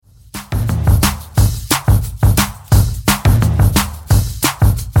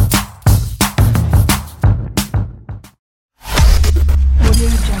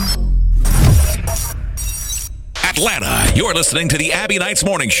Atlanta. You're listening to the Abby Knights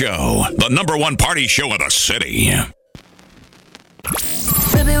Morning Show, the #1 party show of the city.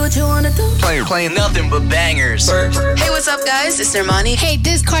 Baby, what you wanna do? Playing nothing but bangers. Hey, what's up, guys? It's Armani. Hey,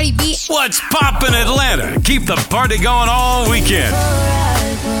 this Cardi B. What's poppin' Atlanta? Keep the party going all weekend.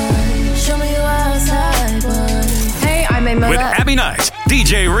 Show me you outside, boy. Hey, I'm Maymoda. With Abby Knights,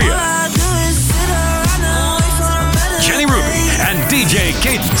 DJ Rhea, Jenny Ruby, and DJ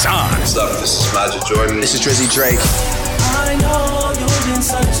Cadence on. What's up? This is Magic Jordan. This is Drizzy Drake. I know you've been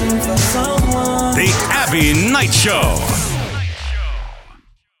searching for someone. The Abby Knight Show.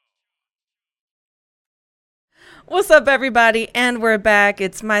 What's up, everybody? And we're back.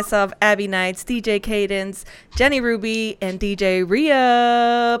 It's myself, Abby Knights, DJ Cadence, Jenny Ruby, and DJ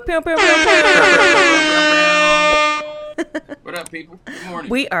Rhea. Pew, pew, pew, pew. What up, people? Good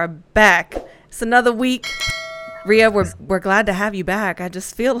morning. We are back. It's another week. Rhea, we're glad to have you back. I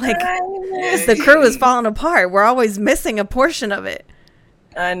just feel like the crew is falling apart. We're always missing a portion of it.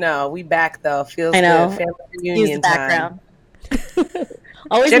 I know. We back, though. Feels I know. good. Family reunion Use the background.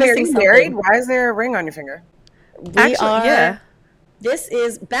 Always Jenny, are missing you something. married? Why is there a ring on your finger? Yeah. This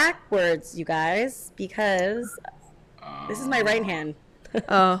is backwards, you guys, because this is my right hand.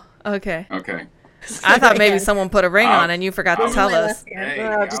 Oh, okay. Okay. I thought maybe someone put a ring on and you forgot to tell us. Hey,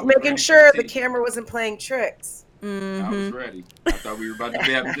 Just making sure the camera wasn't playing tricks. I was ready. I thought we were about to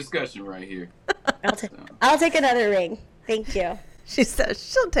be having a discussion right here. I'll take another ring. Thank you. She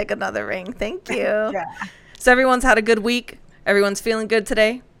says she'll take another ring. Thank you. Yeah. So everyone's had a good week. Everyone's feeling good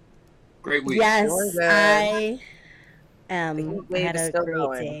today. Great week. Yes, Doing good. I am. The heat I wave had is a still great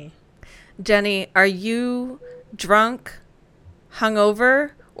going. day. Jenny, are you drunk,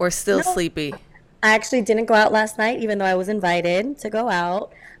 hungover, or still sleepy? I actually didn't go out last night, even though I was invited to go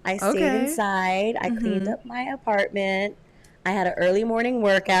out. I stayed Okay. inside. I cleaned up my apartment. I had an early morning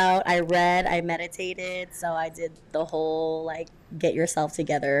workout. I read. I meditated. So I did the whole, like, get yourself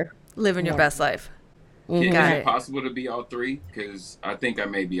together. Living your best life. Is Got it it. possible to be all three? Because I think I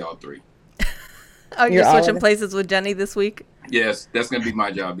may be all three. Oh, you're You're all switching of it. places with Jenny this week? Yes, that's going to be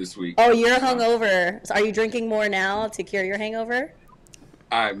my job this week. Oh, you're hungover. So are you drinking more now to cure your hangover?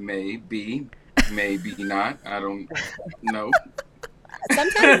 I may be, maybe not. I don't know.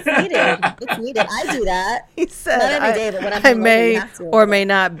 Sometimes it's needed. It's needed. I do that. He said, Not every day, but when I'm I hungover, may you have to. or may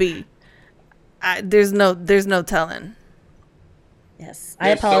not be. There's no telling. Yes. I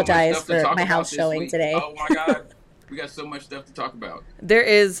There's so much apologize stuff to for talk my about house this showing week. today. Oh, my God. We got so much stuff to talk about. There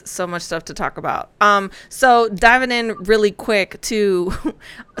is so much stuff to talk about. So diving in really quick to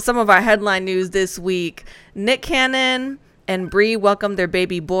some of our headline news this week. Nick Cannon and Bree welcomed their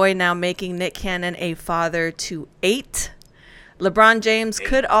baby boy, now making Nick Cannon a father to 8. LeBron James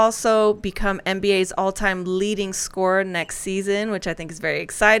could also become NBA's all-time leading scorer next season, which I think is very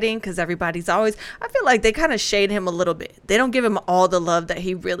exciting because everybody's always, I feel like they kind of shade him a little bit. They don't give him all the love that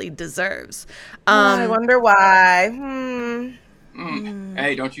he really deserves. I wonder why.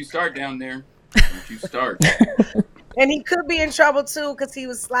 Hey, don't you start down there. Don't you start. And he could be in trouble, too, because he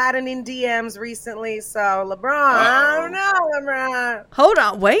was sliding in DMs recently. So, LeBron, I don't know, LeBron. Hold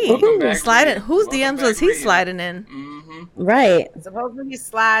on, wait. Welcome back, Sliding. Rhea. Whose Welcome DMs back, was he Rhea. sliding in? Right. Supposedly he's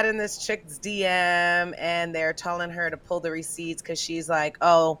sliding this chick's DM, and they're telling her to pull the receipts because she's like,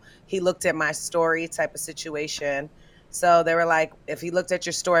 oh, he looked at my story type of situation. So they were like, if he looked at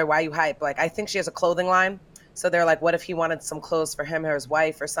your story, why you hype? Like, I think she has a clothing line. So they're like, what if he wanted some clothes for him or his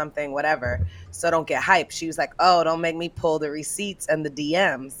wife or something, whatever. So don't get hyped. She was like, oh, don't make me pull the receipts and the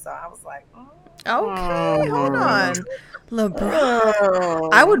DMs. So I was like, Okay, hold on. LeBron.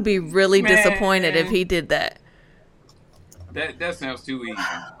 I would be really disappointed if he did that. That sounds too easy.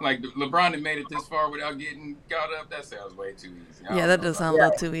 Like LeBron that made it this far without getting caught up. That sounds way too easy. Yeah, that does sound a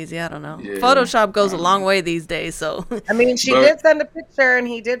little too easy. I don't know. Yeah. Photoshop goes a long way these days, so. I mean, she But- did send a picture and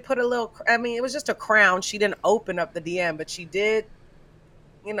he did put a little, I mean, it was just a crown. She didn't open up the DM, but she did,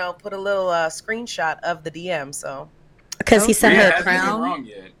 put a little screenshot of the DM. So, Because he sent Rhea her a hasn't been crown. wrong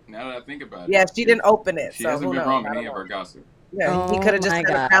yet. Now that I think about it. yeah, she didn't open it. She So hasn't who been knows? wrong I in don't any of know. our gossip. Yeah, he Oh could have just my sent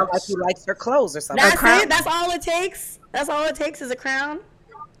a crown like gosh. he likes her clothes or something. That's crown- it. That's all it takes. That's all it takes is a crown.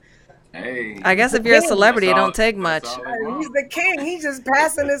 Hey. I guess if you're a celebrity, it That's all- don't take much. that's all they want. He's the king. He's just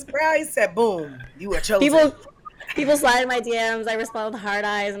passing his crown. He said, boom, you are chosen. People slide in my DMs. I respond with heart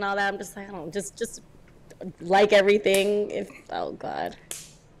eyes and all that. I'm just like, I don't just like everything. Oh God.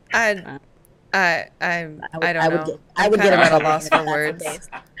 I don't know. I would I'm get kind of at a another loss ring for if that's words. the case.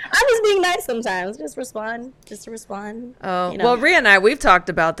 I'm just being nice sometimes. Just to respond. Oh, you know. well, Rhea and I, we've talked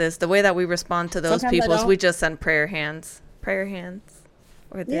about this. The way that we respond to those Sometimes I people is don't. we just send prayer hands.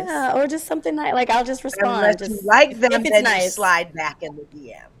 Or this. Yeah, or just something like I'll just respond. Unless Just, you like them, if it's then you nice. slide back in the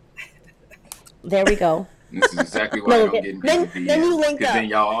DM. There we go. And this is exactly why I don't get in people's DMs. Then you link up. Then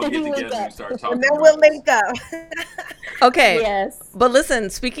y'all all Then get you link together and up. start talking. And then about we'll this. link up. Okay. Yes. But listen,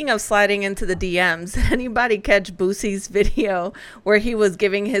 speaking of sliding into the DMs, did anybody catch Boosie's video where he was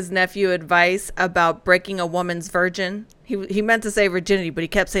giving his nephew advice about breaking a woman's virgin? He meant to say virginity, but he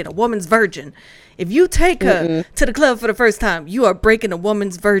kept saying a woman's virgin. If you take her to the club for the first time, you are breaking a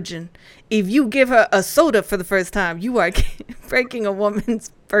woman's virgin. If you give her a soda for the first time, you are breaking a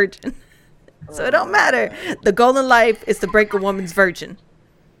woman's virgin. So it don't matter. The goal in life is to break a woman's virgin.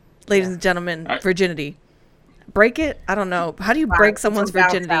 Ladies and gentlemen, virginity. Break it? I don't know. How do you break someone's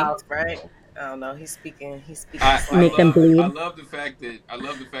virginity? South, right? I don't know. He's speaking. Make them bleed. I love the fact that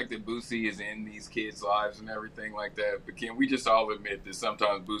Boosie is in these kids' lives and everything like that. But can we just all admit that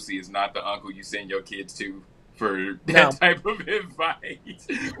sometimes Boosie is not the uncle you send your kids to for that type of advice?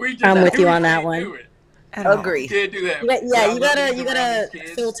 I'm with you on that one. Agree. You can't do that. Yeah, you gotta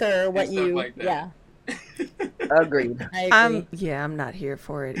filter what you. Like that. Yeah. Agreed. I'm not here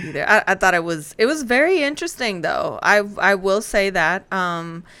for it either. I thought it was very interesting though. I will say that.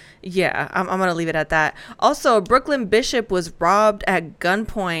 I'm gonna leave it at that. Also, Brooklyn Bishop was robbed at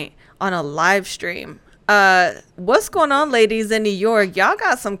gunpoint on a live stream. What's going on, ladies, in New York? Y'all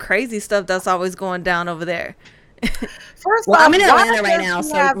got some crazy stuff that's always going down over there. First Well, off, I'm in why Atlanta right does now, he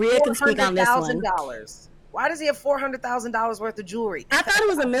so have Rhea can speak on this one. $400,000? Why does he have $400,000 worth of jewelry? I thought it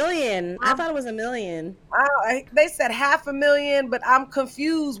was $1 million. They said $500,000, but I'm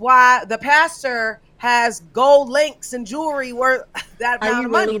confused why the pastor has gold links and jewelry worth that amount Are you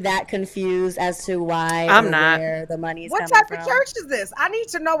of money. really that confused as to why I'm or not. where the money is What coming type from? of church is this? I need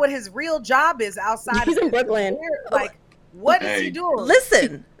to know what his real job is outside He's of in Brooklyn. Like, what is he doing?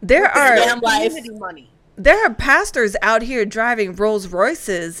 Listen, there With his are damn life. community money. there are pastors out here driving Rolls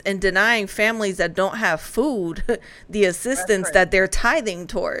Royces and denying families that don't have food the assistance right. that they're tithing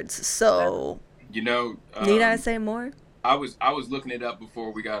towards. So, You know, need I say more? I was looking it up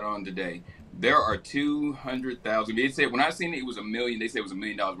before we got on today. There are 200,000. They said when I seen it was $1 million. They said it was $1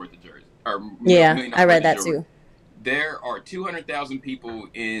 million worth of jersey. Yeah, I read that too. There are 200,000 people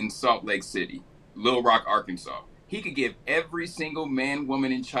in Salt Lake City, Little Rock, Arkansas. He could give every single man,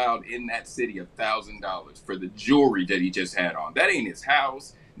 woman, and child in that city $1,000 for the jewelry that he just had on. That ain't his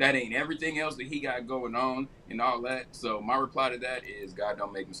house. That ain't everything else that he got going on and all that. So my reply to that is God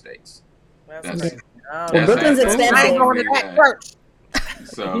don't make mistakes. That's crazy. Brooklyn's expensive. I ain't going to that church.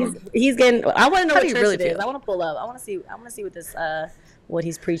 So He's getting. I want to know How what do you church really it is. feel? I want to pull up. I want to see what this what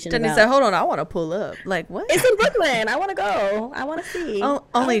he's preaching Jenny about. said, hold on, I want to pull up. Like, what? It's in Brooklyn. I want to go. I want to see. Oh,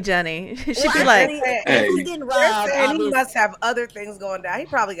 only Jenny. She'd Well, be like, if he's getting They're robbed, saying he obviously. must have other things going down. He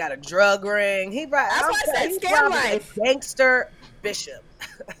probably got a drug ring. That's why I said he's scam probably a life. gangster bishop.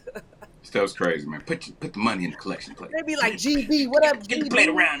 stuff's crazy, man. Put the money in the collection plate. They be like, GB, what up, Get the GB? plate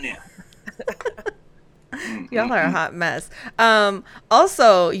around there. y'all are a hot mess.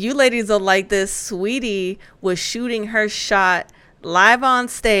 Also, you ladies will like this. Saweetie was shooting her shot live on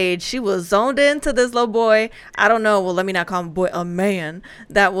stage. She was zoned into this little boy. I don't know. Well, let me not call him a boy, a man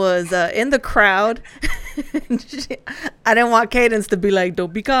that was in the crowd. I didn't want Cadence to be like,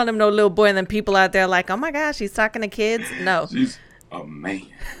 don't be calling him no little boy. And then people out there like, oh my gosh, he's talking to kids. No. She's a man.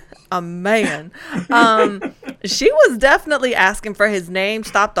 A man. She was definitely asking for his name.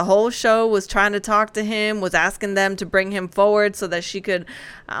 Stopped the whole show, was trying to talk to him, was asking them to bring him forward so that she could,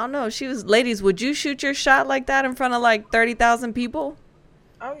 I don't know. She was, ladies, would you shoot your shot like that in front of like 30,000 people?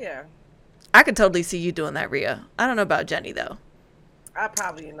 Oh, yeah. I could totally see you doing that, Rhea. I don't know about Jenny though. I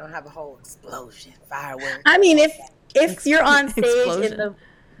probably, have a whole explosion, fireworks. I mean, if you're on stage Explosion. in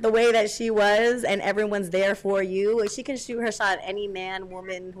the way that she was and everyone's there for you, she can shoot her shot at any man,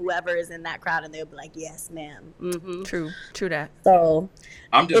 woman, whoever is in that crowd, and they'll be like, yes, ma'am. Mm-hmm. True that. So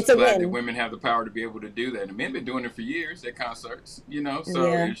I'm just it's a glad win. that women have the power to be able to do that. And men been doing it for years at concerts, So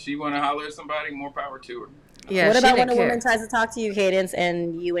Yeah. if she want to holler at somebody, more power to her. Yeah. what she about when didn't a care. woman tries to talk to you, Cadence,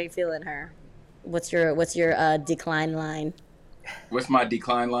 and you ain't feeling her? What's your decline line? What's my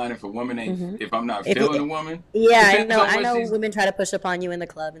decline line if a woman ain't, if I'm not If feeling it- a woman? Yeah, Depends on I what know she's- women try to push upon you in the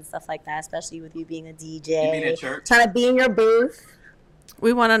club and stuff like that, especially with you being a DJ. You mean at church? Trying to be in your booth.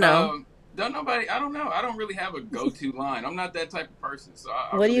 We want to know. I don't know. I don't really have a go-to line. I'm not that type of person. So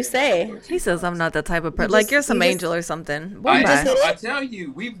I What do you really don't have say? a go-to He says line. I'm not that type of person. You Like just- you're some you just- angel or something. I, Bye. hit it? I tell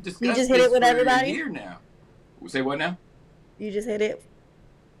you, we've discussed just hit this it with for everybody? a year now. Say what now? You just hit it.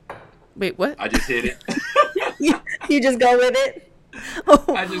 Wait, what? I just hit it. You just go with it.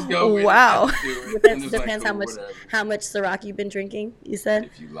 I just go with Wow. it. I just do it. Depends, And it's like, depends cool, how much whatever. Ciroc you've been drinking. You said.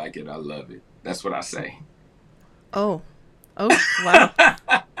 If you like it, I love it. That's what I say. Oh, wow.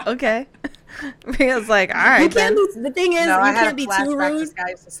 Okay. Mia's like, all right, You can't then. be, the thing is, No, I you had can't a be too flashback. rude. This guy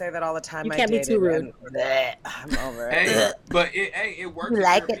used to say that all the time. You I can't be dated, too rude. and bleh, I'm over it. Hey, but it works.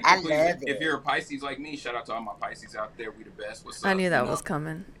 Like if it, you're a I people pleaser. love it. If you're a Pisces like me, shout out to all my Pisces out there. We the best. What's up? I knew that you know? was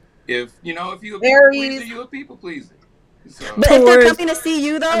coming. If you a people Aries. pleaser, you a people pleaser. So, But if they're Taurus. coming to see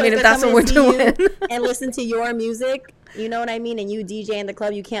you, though, I mean, if they're that's what coming to we're see you doing. and listen to your music, you know what I mean, and you DJ in the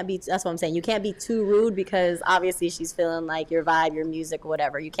club, you can't be. That's what I'm saying. You can't be too rude because obviously she's feeling like your vibe, your music,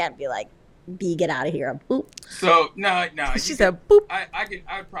 whatever. You can't be like, "B, get out of here." Boop. so no. She said, boop.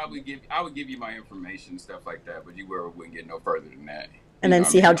 I would give you my information and stuff like that, but you wouldn't get no further than that. And then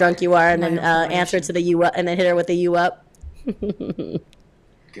see how drunk you are, and then My answer to the you up, and then hit her with the you up.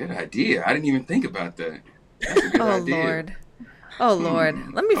 Good idea. I didn't even think about that. That's a good idea. Lord. Oh,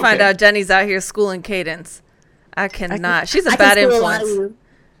 Lord. Let me find Okay. out Jenny's out here schooling Cadence. I cannot. She's a I bad can school a lot of influence. you.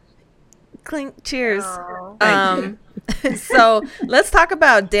 Clink. Cheers. Thank So let's talk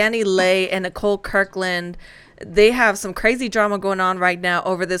about Danny Lay and Nicole Kirkland. They have some crazy drama going on right now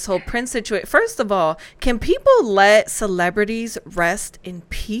over this whole Prince situation. First of all, can people let celebrities rest in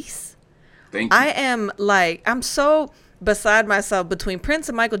peace? Thank you. I'm so beside myself between Prince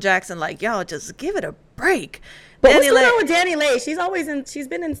and Michael Jackson. Like, y'all just give it a break. But Danny what's going Lay- on with Danny Lay? She's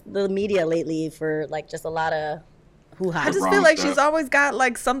been in the media lately for like just a lot of hoo-ha. I just Wrong feel like stuff. she's always got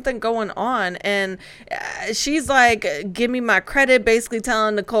like something going on, and she's like, give me my credit, basically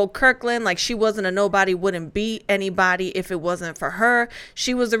telling Nicole Kirkland like she wasn't a nobody, wouldn't beat anybody if it wasn't for her.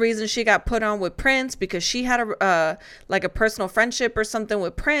 She was the reason she got put on with Prince because she had a personal friendship or something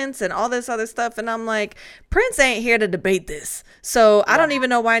with Prince and all this other stuff. And I'm like, Prince ain't here to debate this, so I don't even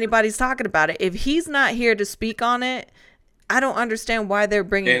know why anybody's talking about it. If he's not here to speak on it, I don't understand why they're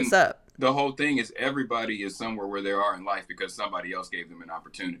bringing this up. The whole thing is everybody is somewhere where they are in life because somebody else gave them an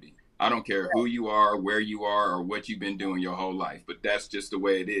opportunity. I don't care who you are, where you are, or what you've been doing your whole life, but that's just the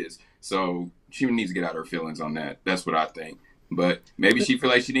way it is. So she needs to get out her feelings on that. That's what I think. But maybe she feel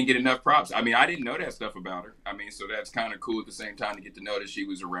like she didn't get enough props. I mean, I didn't know that stuff about her. I mean, so that's kind of cool at the same time to get to know that she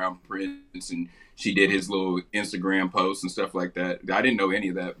was around Prince and she did his little Instagram posts and stuff like that. I didn't know any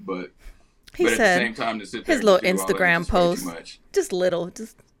of that, but He at said the same time to sit there his and little do all that Instagram is just way too post, much. just little,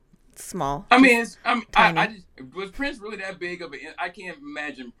 just small. I mean, tiny. I just was Prince really that big of a? I can't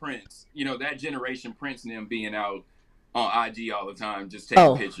imagine Prince. That generation Prince and them being out on IG all the time, just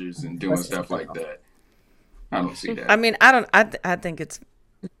taking pictures and doing stuff like that. I don't see that. I mean, I don't. I think it's.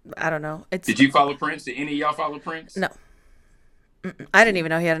 I don't know. It's. Did you follow Prince? Did any of y'all follow Prince? No. I didn't even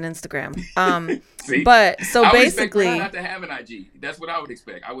know he had an Instagram. See? But so I would expect basically, Prince not to have an IG. That's what I would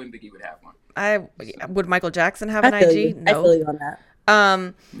expect. I wouldn't think he would have one. would Michael Jackson have an I feel IG? you. No. I feel you on that.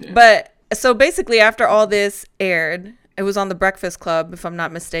 Yeah. But so basically, after all this aired, it was on the Breakfast Club, if I'm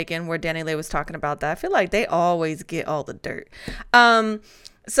not mistaken, where Danny Lay was talking about that. I feel like they always get all the dirt.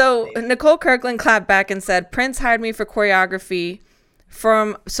 So Nicole Kirkland clapped back and said, Prince hired me for choreography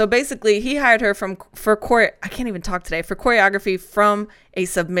so basically he hired her for choreography from a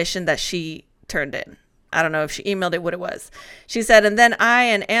submission that she turned in. I don't know if she emailed it, what it was. She said, and then I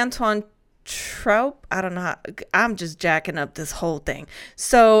and Antoine Trope, I don't know I'm just jacking up this whole thing.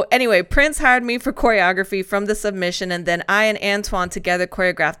 So anyway, Prince hired me for choreography from the submission, and then I and Antoine together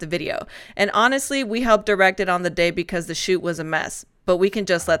choreographed the video. And honestly, we helped direct it on the day because the shoot was a mess, but we can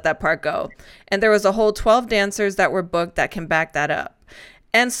just let that part go. And there was a whole 12 dancers that were booked that can back that up.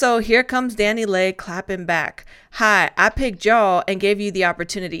 And so here comes Danny Lay clapping back. Hi, I picked y'all and gave you the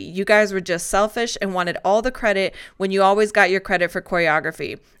opportunity. You guys were just selfish and wanted all the credit when you always got your credit for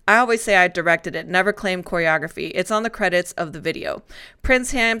choreography. I always say I directed it, never claimed choreography. It's on the credits of the video.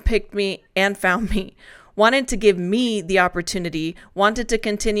 Prince handpicked me and found me. Wanted to give me the opportunity, wanted to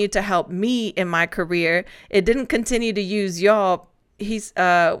continue to help me in my career. It didn't continue to use y'all.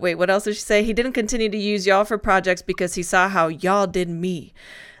 What else did she say? He didn't continue to use y'all for projects because he saw how y'all did me.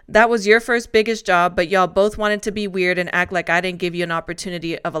 That was your first biggest job, but y'all both wanted to be weird and act like I didn't give you an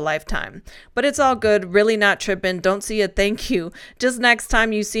opportunity of a lifetime. But it's all good. Really not tripping. Don't see a thank you. Just next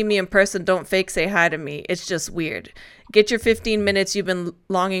time you see me in person, don't fake say hi to me. It's just weird. Get your 15 minutes you've been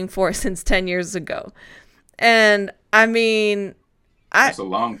longing for since 10 years ago. And I mean, That's a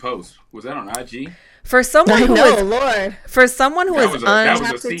long post. Was that on IG? For someone who was Lord. For someone who is that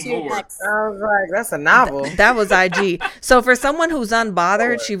was a Seymour. I was like, that's a novel. That was IG. So for someone who's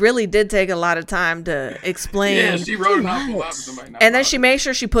unbothered, she really did take a lot of time to explain. Yeah, she wrote an awful lot for somebody. And then she made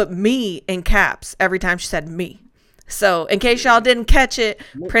sure she put me in caps every time she said me. So in case y'all didn't catch it,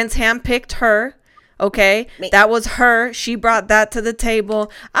 Prince handpicked her. Okay, that was her. She brought that to the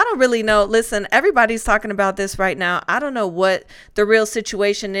table. I don't really know. Listen, everybody's talking about this right now. I don't know what the real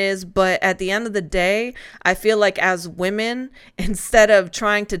situation is, but at the end of the day, I feel like as women, instead of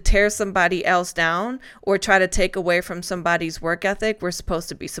trying to tear somebody else down or try to take away from somebody's work ethic, we're supposed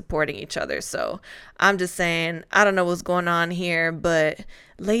to be supporting each other. So I'm just saying, I don't know what's going on here, but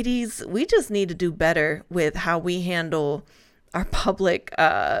ladies, we just need to do better with how we handle our public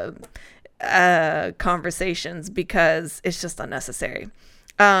conversations, because it's just unnecessary.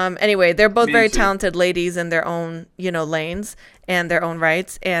 Anyway, they're both very talented ladies in their own, lanes and their own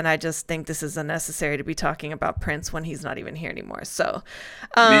rights. And I just think this is unnecessary to be talking about Prince when he's not even here anymore. So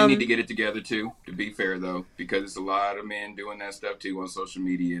men need to get it together too, to be fair though, because it's a lot of men doing that stuff too on social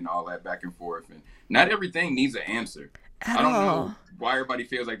media and all that back and forth. And not everything needs an answer. I don't know why everybody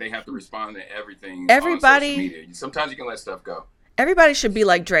feels like they have to respond to everything on social media. Sometimes you can let stuff go. Everybody should be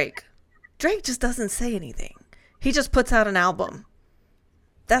like Drake. Drake just doesn't say anything. He just puts out an album.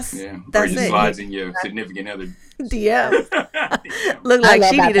 That's or he just slides in your significant other DM. Look like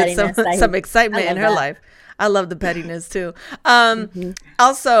she needed some excitement in her life. I love the pettiness too.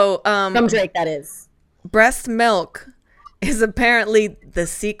 Also, from Drake, that is. Breast milk is apparently the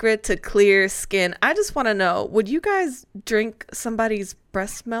secret to clear skin. I just want to know, would you guys drink somebody's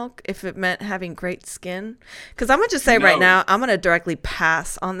breast milk if it meant having great skin? Because I'm going to just say right now, I'm going to directly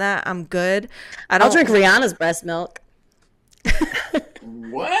pass on that. I'm good. I'll drink Rihanna's breast milk.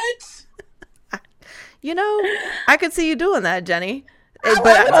 What? I could see you doing that, Jenny. I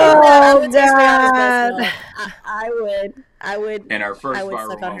would. And our first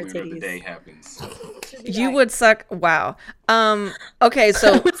viral moment of the day happens. You would suck. Wow. Okay,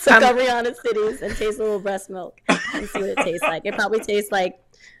 so I would suck on Rihanna's titties and taste a little breast milk and see what it tastes like. It probably tastes like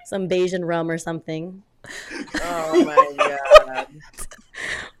some Bayesian rum or something. Oh my god!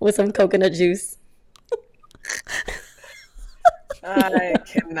 With some coconut juice. I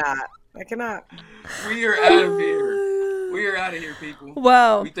cannot. We are out of here. We are out of here, people.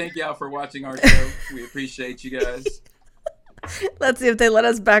 Wow. We thank y'all for watching our show. We appreciate you guys. Let's see if they let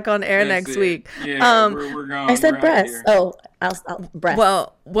us back on air next week. Yeah, we're gone. I said breast. Oh, I'll breast.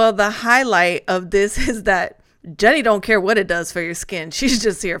 Well, the highlight of this is that Jenny don't care what it does for your skin. She's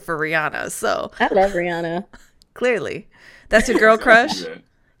just here for Rihanna. So I love Rihanna. Clearly, that's your girl crush.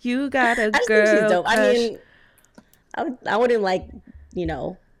 You got a girl think she's dope. crush. I mean, I wouldn't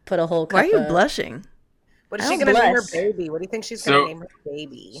put a whole cup. Why are you blushing? What is she gonna name her baby? What do you think she's gonna name her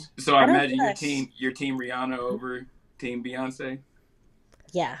baby? So I imagine your team Rihanna over Team Beyonce.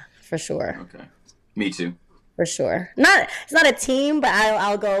 Yeah, for sure. Okay, me too. For sure. It's not a team, but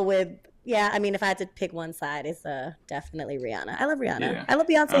I'll go with. Yeah, I mean, if I had to pick one side, it's definitely Rihanna. I love Rihanna. Yeah. I love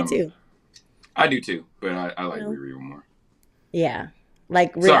Beyonce too. I do too, but I like Riri more. Yeah.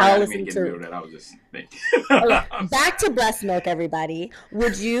 Like, sorry, I didn't mean to get in the middle of that. I was just thinking. Okay, back to breast milk, everybody.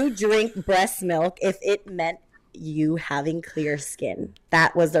 Would you drink breast milk if it meant you having clear skin?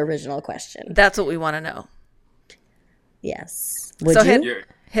 That was the original question. That's what we want to know. Yes. Would you?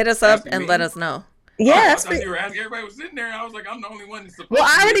 Hit us up and let us know. Yeah, that's what you were asking. Everybody was sitting there. I was like, I'm the only one that's supposed to. Well,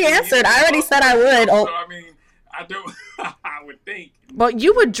 I already answered. I already said I would. So, I mean, I don't. I would think. But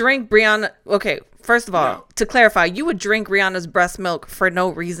you would drink Brianna. Okay, first of all, to clarify, you would drink Rihanna's breast milk for no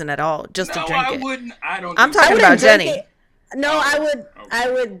reason at all, just to drink it. No, I wouldn't. I don't. I'm talking about Jenny. No, I would. Okay.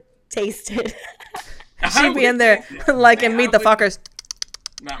 I would taste it. She'd be in there like in Meet the Fuckers.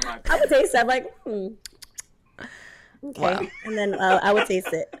 Not my. I would taste it. I'm like, okay, wow. And then I would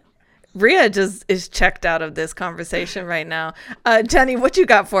taste it. Rhea just is checked out of this conversation right now. Jenny, what you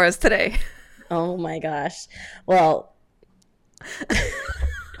got for us today? Oh my gosh. Well, I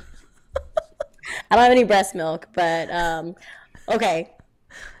don't have any breast milk, but okay.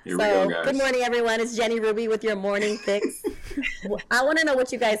 Here we go, guys. Good morning, everyone. It's Jenny Ruby with your morning fix. I want to know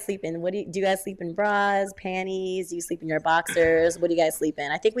what you guys sleep in. Do you guys sleep in bras, panties? Do you sleep in your boxers? What do you guys sleep in?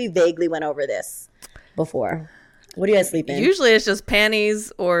 I think we vaguely went over this before. What do you guys sleep in? Usually it's just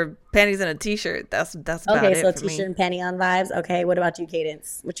panties or panties and a t-shirt. That's about it. Okay, so t-shirt and panty on vibes. Okay, what about you,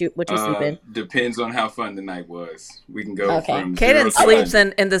 Cadence? What you sleep in? Depends on how fun the night was. We can go from Cadence sleeps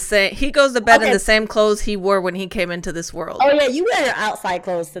in the same. He goes to bed in the same clothes he wore when he came into this world. Oh yeah, you wear your outside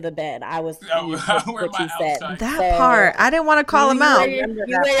clothes to the bed. I was what you said. That part, I didn't want to call him out. You wear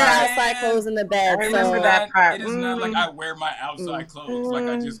your outside clothes in the bed. I remember that part. It is not like I wear my outside clothes. Like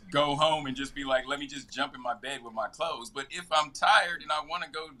I just go home and just be like, let me just jump in my bed with my clothes. But if I'm tired and I want to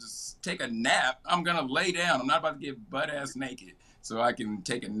go just take a nap, I'm gonna lay down. I'm not about to get butt ass naked so I can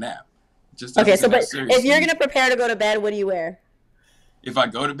take a nap. Just okay. So, but if you're gonna prepare to go to bed, what do you wear? If I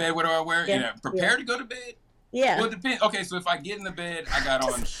go to bed, what do I wear? Prepare to go to bed. Yeah. Well, it depends. Okay, so if I get in the bed, I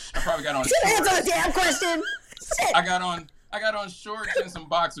probably got on Just answer shorts. the damn question. Shit. I got on shorts and some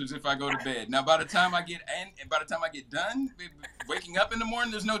boxers if I go to bed. Now, by the time I get done, waking up in the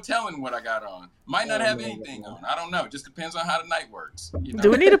morning, there's no telling what I got on. Might not have anything on. I don't know. Just depends on how the night works. You know?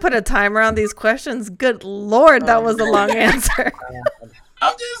 Do we need to put a timer on these questions? Good Lord, that was a long answer.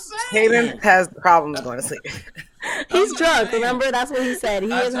 I'm just saying. Hayden has problems going to sleep. He's drunk. Remember, that's what he said.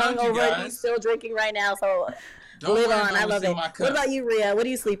 He I is told you hungover. guys. He's still drinking right now. So Don't live worry on. about I what's love in it. my cup. What about you, Rhea? What do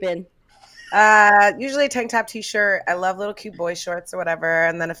you sleep in? Usually tank top, t-shirt. I love little cute boy shorts or whatever.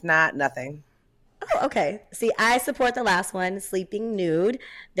 And then if not, nothing. Oh, okay. See, I support the last one, sleeping nude.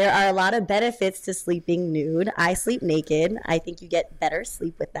 There are a lot of benefits to sleeping nude. I sleep naked. I think you get better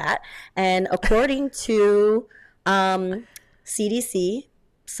sleep with that. And according to CDC,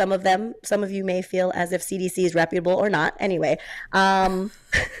 some of you may feel as if CDC is reputable or not. Anyway,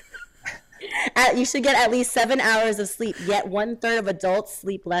 you should get at least 7 hours of sleep, yet 1/3 of adults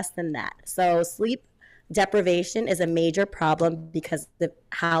sleep less than that. So sleep deprivation is a major problem because of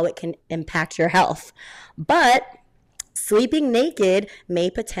how it can impact your health. But sleeping naked may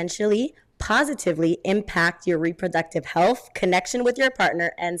potentially positively impact your reproductive health, connection with your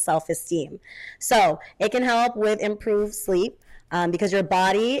partner, and self-esteem. So it can help with improved sleep because your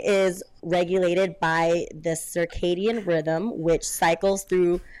body is regulated by the circadian rhythm, which cycles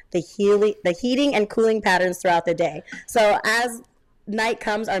through the heating and cooling patterns throughout the day. So as night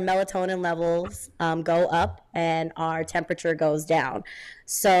comes, our melatonin levels go up and our temperature goes down.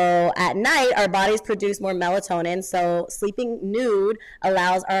 So at night, our bodies produce more melatonin. So sleeping nude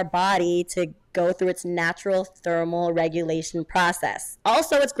allows our body to go through its natural thermal regulation process.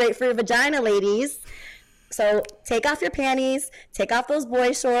 Also, it's great for your vagina, ladies. So take off your panties, take off those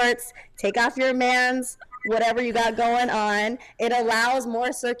boy shorts, take off your man's whatever you got going on. It allows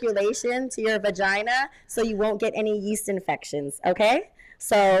more circulation to your vagina so you won't get any yeast infections, okay?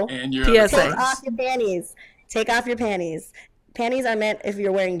 So take off your panties. Take off your panties. Panties are meant if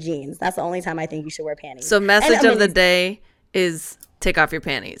you're wearing jeans. That's the only time I think you should wear panties. So message of the day is take off your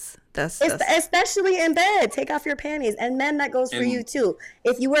panties. That's especially in bed. Take off your panties. And men, that goes for you too.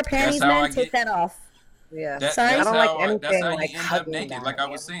 If you wear panties, men, take that off. Yeah. Sorry? I don't like anything That's how like you end up naked. Like I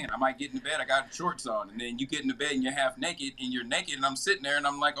was saying, I might get in the bed, I got shorts on, and then you get in the bed and you're half naked, and you're naked, and I'm sitting there and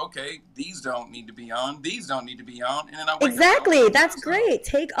I'm like, okay, these don't need to be on, these don't need to be on, and then I wake Exactly. up. That's great.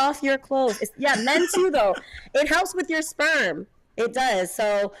 Take off your clothes. Yeah, men too though. It helps with your sperm. It does.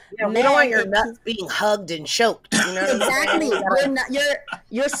 So yeah, we don't want your nuts being hugged and choked. You know exactly.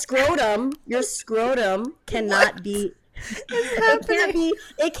 Your scrotum cannot be.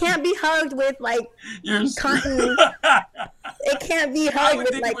 It can't be hugged with like cotton. It can't be hugged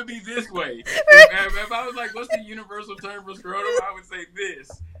with like. It would be this way. If I was like, "What's the universal term for scrotum?" I would say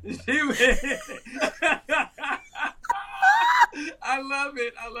this. I love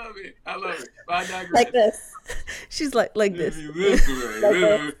it. But I digress. Like this. She's like this. This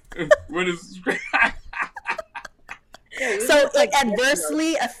way. What is? So it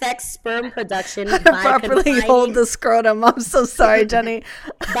adversely affects sperm production How by to properly hold the scrotum. I'm so sorry, Jenny.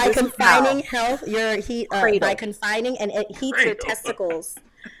 By confining by confining and it heats your testicles.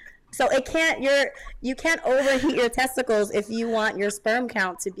 So you can't overheat your testicles if you want your sperm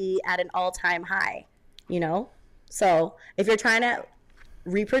count to be at an all-time high, you know? So if you're trying to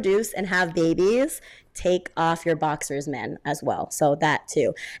reproduce and have babies, take off your boxers, men, as well. So that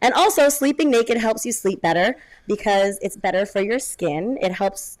too. And also sleeping naked helps you sleep better because it's better for your skin. It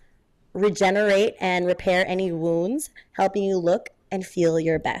helps regenerate and repair any wounds, helping you look and feel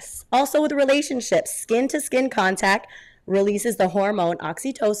your best. Also with relationships, skin to skin contact releases the hormone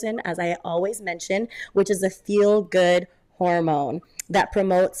oxytocin, as I always mention, which is a feel-good hormone that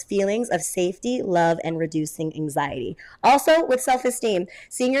promotes feelings of safety, love, and reducing anxiety. Also, with self-esteem,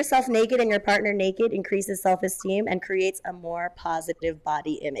 seeing yourself naked and your partner naked increases self-esteem and creates a more positive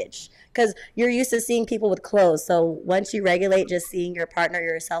body image. Because you're used to seeing people with clothes, so once you regulate just seeing your partner or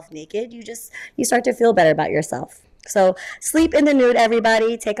yourself naked, you start to feel better about yourself. So sleep in the nude,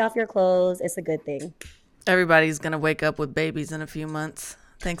 everybody. Take off your clothes. It's a good thing. Everybody's gonna wake up with babies in a few months.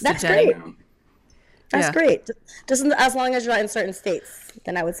 Thanks to Jenny. Great. That's great. Just as long as you're not in certain states,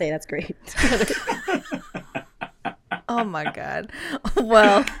 then I would say that's great. Oh my God.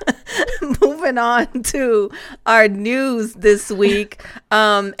 Well, moving on to our news this week.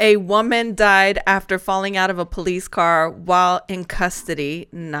 A woman died after falling out of a police car while in custody.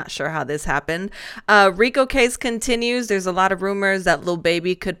 Not sure how this happened. RICO case continues. There's a lot of rumors that Lil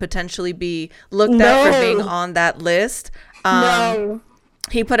Baby could potentially be looked at for being on that list. No.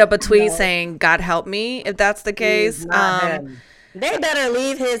 He put up a tweet saying, God help me, if that's the case. They better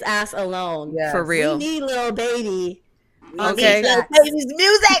leave his ass alone. Yes. For real. We need Lil Baby. Okay. Lil Baby's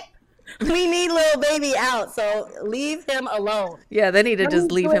music. We need Lil Baby out, so leave him alone. Yeah, they need to just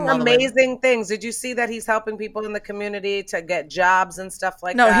leave him alone. Amazing things. Did you see that he's helping people in the community to get jobs and stuff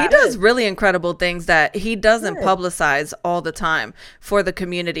like that? No, he does really incredible things that he doesn't publicize all the time for the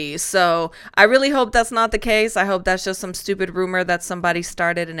community. So I really hope that's not the case. I hope that's just some stupid rumor that somebody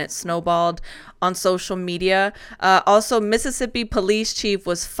started and it snowballed on social media. Also, Mississippi police chief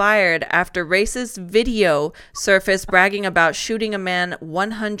was fired after racist video surfaced bragging about shooting a man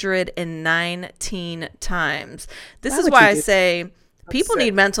 119 times. This is why I say people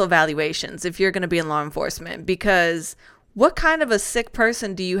need mental evaluations if you're going to be in law enforcement, because what kind of a sick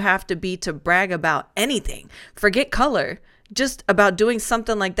person do you have to be to brag about anything? Forget color. Just about doing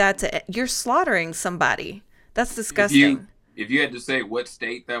something like that you're slaughtering somebody. That's disgusting. If you had to say what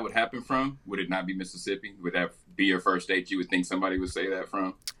state that would happen from, would it not be Mississippi? Would that be your first state you would think somebody would say that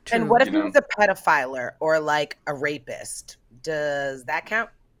from? And what if he was a pedophile or like a rapist? Does that count?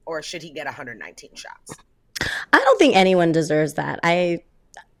 Or should he get 119 shots? I don't think anyone deserves that. I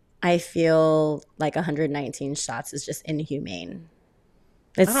feel like 119 shots is just inhumane.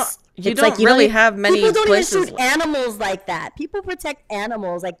 You don't really have many people don't places even shoot animals like that. People protect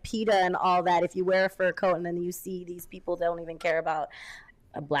animals like PETA and all that. If you wear a fur coat and then you see these people don't even care about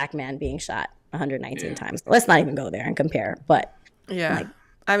a black man being shot 119 times. Let's not even go there and compare. But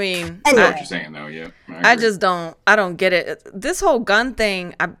I mean, I know what you're saying though. Yeah, I don't get it. This whole gun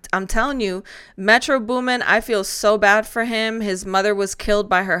thing, I'm telling you, Metro Boomin, I feel so bad for him. His mother was killed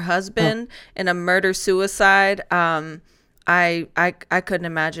by her husband in a murder suicide. I couldn't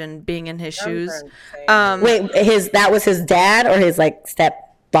imagine being in his shoes. Wait, that was his dad or his like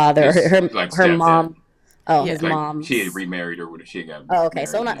stepfather, her mom. Oh, his mom. She had remarried or whatever. She got. Oh, okay.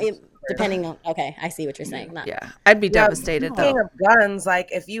 So depending on. Okay, I see what you're saying. I'd be devastated though. Speaking of guns, like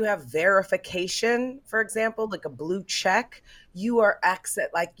if you have verification, for example, like a blue check, you are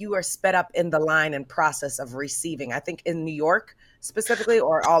sped up in the line and process of receiving. I think in New York specifically,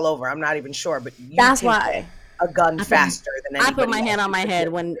 or all over. I'm not even sure, but that's why. A gun faster than anybody. I put my hand on my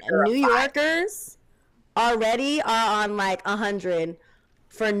head when New Yorkers already are on like 100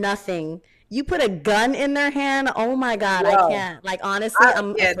 for nothing. You put a gun in their hand, oh my God, I can't. Like honestly,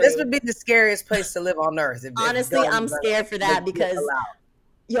 I'm afraid. This would be the scariest place to live on earth. Honestly, I'm scared for that because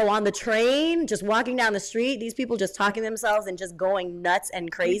on the train, just walking down the street, these people just talking to themselves and just going nuts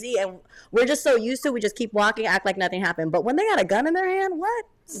and crazy. And we're just so used to it, we just keep walking, act like nothing happened. But when they got a gun in their hand, what?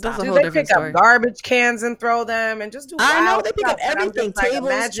 Do they pick up garbage cans and throw them and just do I know, they pick up everything. Tables,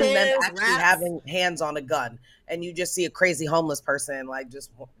 imagine chairs, them actually having hands on a gun and you just see a crazy homeless person like just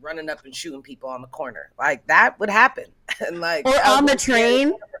running up and shooting people on the corner. Like that would happen. And like or on the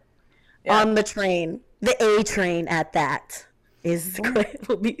train. On the train. The A train at that.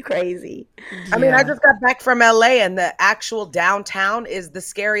 Will be crazy. I mean, I just got back from LA and the actual downtown is the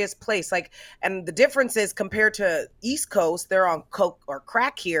scariest place. Like, and the difference is compared to East Coast, they're on coke or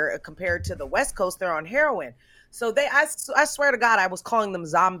crack here. Compared to the West Coast, they're on heroin. So I swear to God, I was calling them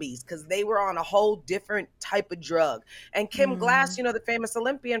zombies because they were on a whole different type of drug. And Kim Glass, the famous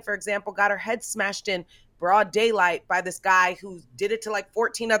Olympian, for example, got her head smashed in broad daylight by this guy who did it to like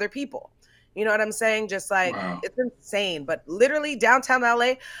 14 other people. You know what I'm saying? Just like, It's insane. But literally downtown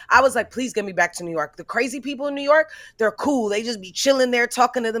LA, I was like, please get me back to New York. The crazy people in New York, they're cool. They just be chilling there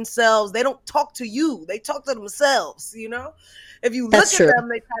talking to themselves. They don't talk to you. They talk to themselves, If you look at them,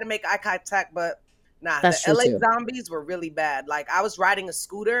 they try to make eye contact, but nah, the LA zombies were really bad. Like I was riding a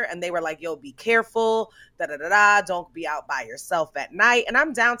scooter and they were like, yo, be careful. Don't be out by yourself at night. And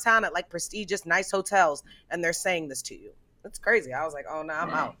I'm downtown at like prestigious, nice hotels. And they're saying this to you. It's crazy. I was like, oh no, I'm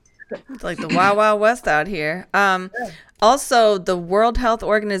out. It's like the Wild Wild West out here. Also, the World Health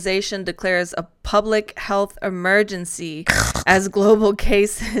Organization declares a public health emergency as global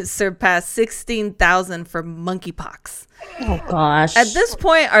cases surpass 16,000 for monkeypox. Oh, gosh. At this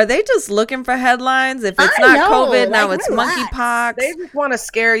point, are they just looking for headlines? If it's not COVID, now it's monkeypox. They just want to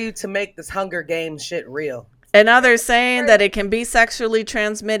scare you to make this Hunger Games shit real. And now they're saying that it can be sexually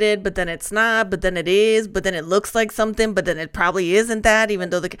transmitted, but then it's not, but then it is, but then it looks like something, but then it probably isn't that, even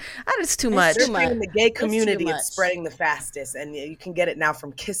though it's too much. In the gay community, it's spreading the fastest, and you can get it now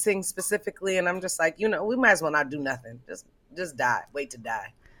from kissing specifically. And I'm just like, we might as well not do nothing. Just die. Wait to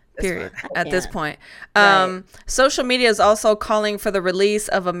die. Period. At this point. Social media is also calling for the release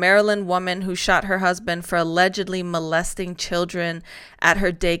of a Maryland woman who shot her husband for allegedly molesting children at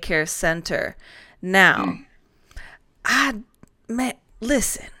her daycare center. Now,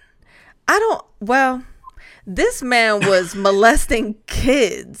 listen, this man was molesting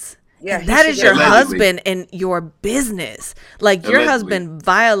kids Yeah, And that is your Allegedly. husband and your business. Like your Allegedly. husband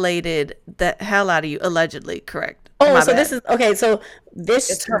violated the hell out of you, allegedly. Correct. Oh, My so bad. this is okay. So this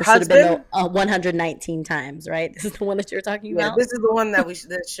It's her should have been husband? 119 times, right? This is the one that you're talking Yeah, about. this is the one that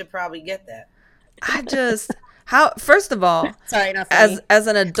that should probably get that. I just first of all, Sorry, not funny. as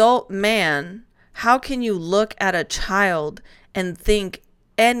an adult man, how can you look at a child and think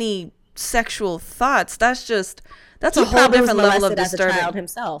any sexual thoughts? That's a He whole probably was different level of molested as a child disturbing.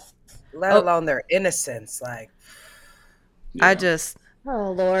 himself. Let alone their innocence. Like,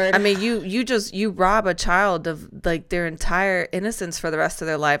 Oh Lord. I mean, you rob a child of like their entire innocence for the rest of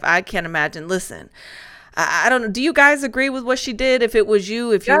their life. I can't imagine. Listen, I don't know. Do you guys agree with what she did? If it was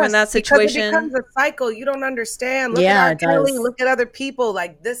you, if you were in that because it situation, becomes a cycle. You don't understand. Look Yeah, at it R. Kelly. does. Look at other people.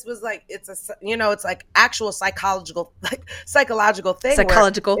 Like this was like it's like actual psychological thing. Psychological.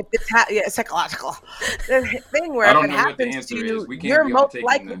 Where if it's psychological. The thing where I if don't it know what the happens answer to is. you, We can't you're be all most taking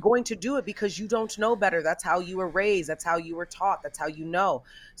likely the- going to do it because you don't know better. That's how you were raised. That's how you were taught. That's how you know.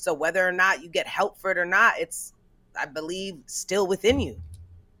 So whether or not you get help for it or not, it's I believe still within you.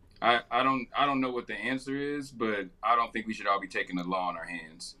 I don't know what the answer is, but I don't think we should all be taking the law in our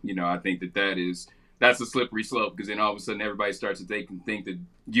hands. I think that's a slippery slope, because then all of a sudden everybody starts to think that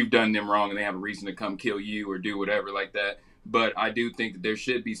you've done them wrong and they have a reason to come kill you or do whatever like that. But I do think that there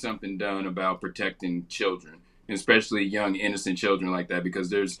should be something done about protecting children, especially young innocent children like that,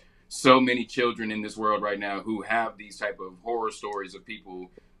 because there's so many children in this world right now who have these type of horror stories of people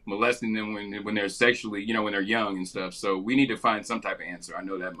molesting them when they're sexually, when they're young and stuff. So we need to find some type of answer. I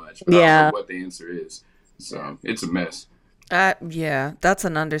know that much, but I don't know what the answer is. So it's a mess. Yeah, that's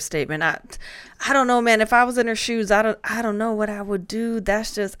an understatement. I don't know, man. If I was in her shoes, I don't know what I would do.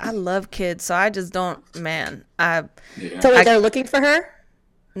 That's just, I love kids, so I just don't, man. So wait, they're looking for her?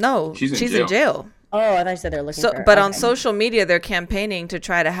 No, she's in jail. Oh, I thought you said they're looking for her. But on social media, they're campaigning to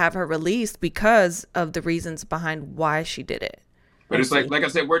try to have her released because of the reasons behind why she did it. But it's like I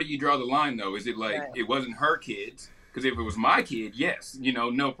said, where do you draw the line, though? Is it like it wasn't her kids? Because if it was my kid, yes,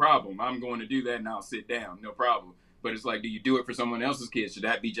 no problem. I'm going to do that and I'll sit down, no problem. But it's like, do you do it for someone else's kids? Should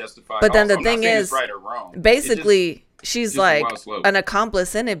that be justified? But then also? the thing is, it's right or wrong. Basically, she's just like a wild slope. an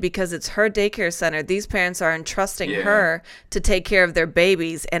accomplice in it because it's her daycare center. These parents are entrusting her to take care of their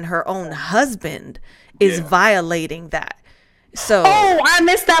babies, and her own husband is violating that. So, I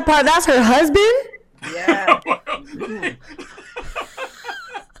missed that part. That's her husband? Yeah.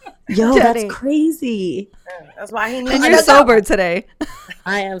 Yo, that's crazy. That's why he needs. And you're sober today.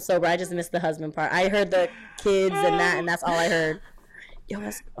 I am sober. I just missed the husband part. I heard the kids and that's all I heard. Yo,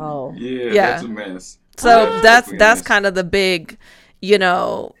 that's that's a mess. So that's kind of the big, Do you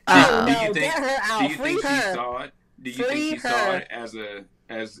get think her out. he Free her. saw it? Do you think he saw it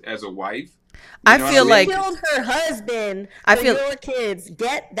as a wife? I feel like killed her husband. Your kids,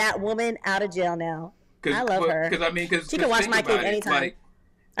 get that woman out of jail now. I love her. Because she can watch my kids anytime. Like,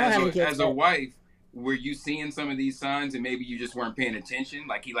 I don't have any kids. as a wife, were you seeing some of these signs and maybe you just weren't paying attention?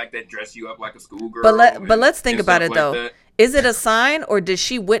 Like he liked that dress you up like a schoolgirl. But let's think about it though. That. Is it a sign, or did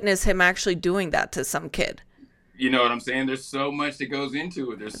she witness him actually doing that to some kid? You know what I'm saying? There's so much that goes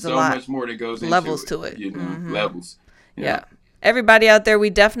into it. There's so much more that goes into levels to it. Levels. Yeah. Everybody out there, we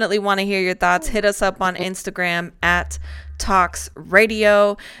definitely want to hear your thoughts. Hit us up on Instagram at Talks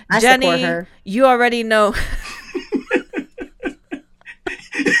Radio. Jenny, support her. You already know.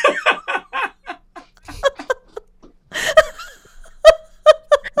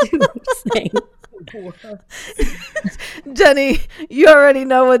 Jenny, you already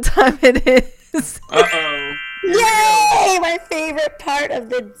know what time it is. Uh-oh. Yay! My favorite part of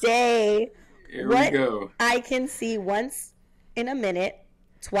the day. Here we go. I can see once in a minute,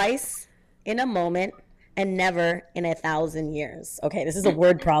 twice in a moment, and never in 1,000 years. Okay, this is a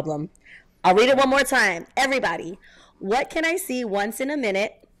word problem. I'll read it one more time. Everybody, what can I see once in a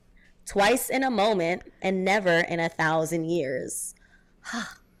minute, twice in a moment, and never in 1,000 years?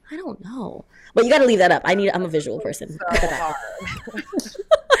 I don't know. But you got to leave that up. I'm a visual person.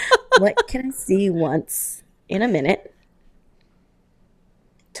 What can I see once in a minute,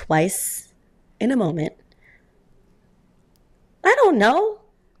 twice in a moment? I don't know.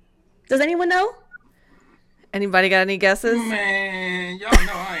 Does anyone know? Anybody got any guesses? Man, y'all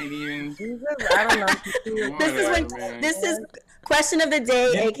know I ain't even. I don't know. This is question of the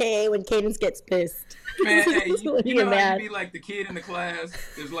day, aka when Cadence gets pissed. Man, hey, you know how mad. you be like the kid in the class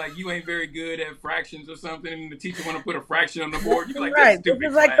is like you ain't very good at fractions or something, and the teacher want to put a fraction on the board. You like, right, this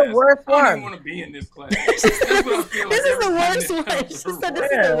is like the worst I don't one. even want to be in this class. That's what I feel This like is the every time worst this one. comes She said around.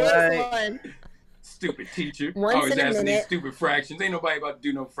 this is the worst one. Stupid teacher. Once Always in a asking these minute. stupid fractions. Ain't nobody about to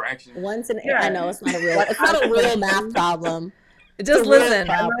do no fractions. I know it's not a real math problem. Just listen.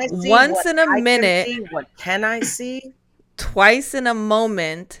 Once in a minute. What can I see? Twice in a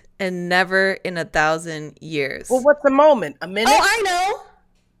moment, and never in 1,000 years. Well, what's a moment? A minute? Oh, I know.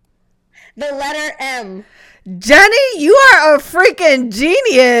 The letter M. Jenny, you are a freaking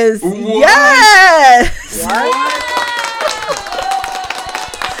genius. What? Yes. What?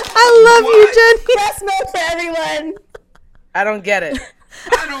 I love you, Jenny. Breast milk for everyone. I don't get it.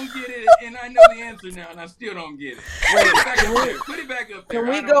 I don't get it, and I know the answer now, and I still don't get it. Put it back up there.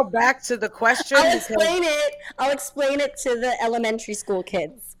 Can we go back to the question? I'll explain it to the elementary school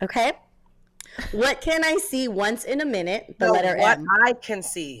kids. Okay. What can I see once in a minute? The letter what M. I can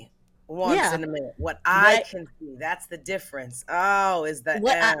see once in a minute. What I can see. That's the difference. Oh, is the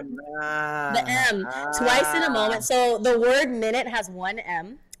M. The M. Twice in a moment. So the word minute has one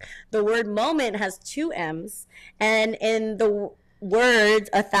M. The word moment has two M's. And in the words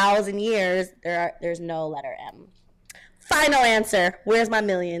 1,000 years, there's no letter M. Final answer. Where's my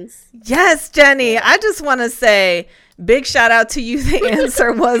millions? Yes, Jenny. I just want to say big shout out to you. The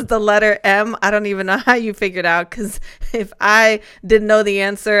answer was the letter M. I don't even know how you figured out, because if I didn't know the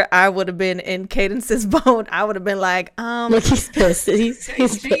answer, I would have been in Cadence's boat. I would have been like, Look, he's pissed. He's cheating,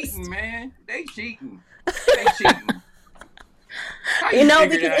 pissed. man. They cheating. Because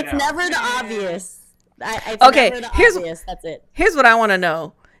it's never the obvious. That's it. Here's what I want to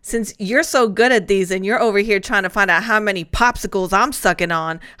know. Since you're so good at these and you're over here trying to find out how many popsicles I'm sucking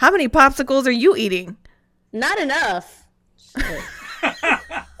on, how many popsicles are you eating? Not enough.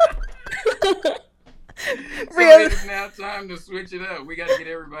 It's now time to switch it up. We got to get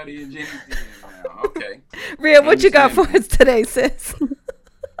everybody in Jenny's DM now. Okay. Rhea, what you got for us today, sis?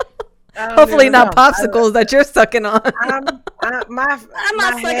 Hopefully not popsicles that you're sucking on. I'm not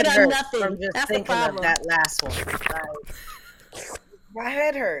sucking on nothing. From just That's the thinking problem. of that last one. My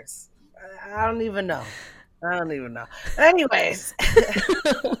head hurts. I don't even know. Anyways,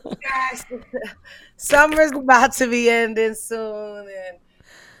 guys, summer's about to be ending soon, and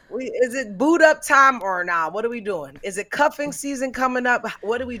is it boot up time or not? What are we doing? Is it cuffing season coming up?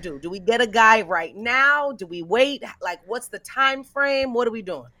 What do we do? Do we get a guy right now? Do we wait? Like, what's the time frame? What are we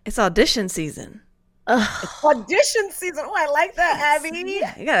doing? It's audition season. It's audition season. Oh, I like that, Abby.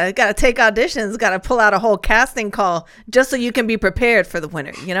 Yeah, you gotta take auditions. Got to pull out a whole casting call just so you can be prepared for the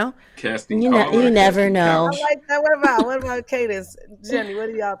winter. You know, Casting you never know. I like that. What about Cadence? Jenny, what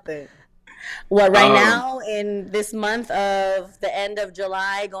do y'all think? What now in this month of the end of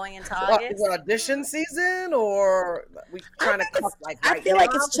July going into August? Is it audition season, or we trying to cuff like right I feel now?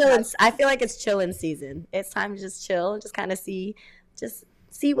 like it's chilling. I feel like it's chilling season. It's time to just chill and just kind of see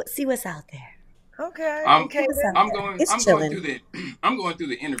what's out there. Okay. I'm going through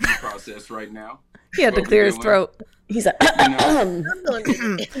the interview process right now. He had to clear his throat. He's like,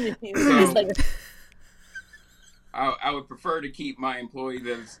 I would prefer to keep my employees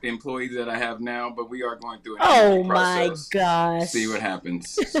that I have now, but we are going through an interview process. My gosh. See what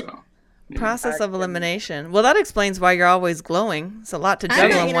happens. So, process of elimination. Well, that explains why you're always glowing. It's a lot to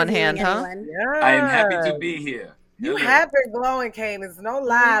juggle in one hand, huh? Yeah. I am happy to be here. You have been glowing, Kane. It's no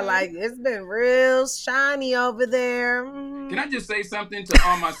lie. Like, it's been real shiny over there. Can I just say something to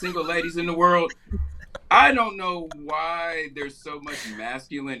all my single ladies in the world? I don't know why there's so much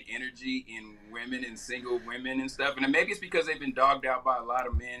masculine energy in women and single women and stuff. And maybe it's because they've been dogged out by a lot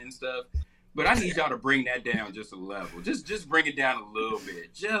of men and stuff. But I need y'all to bring that down just a level. Just bring it down a little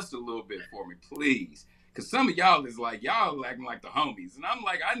bit. Just a little bit for me, please. Because some of y'all is like, y'all acting like the homies. And I'm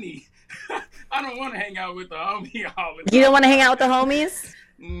like, I don't want to hang out with the homie all the time. You don't want to hang out with the homies?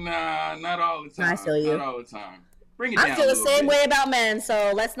 Nah, not all the time. I feel you. Not all the time. Bring it down I feel a the little same bit. way about men,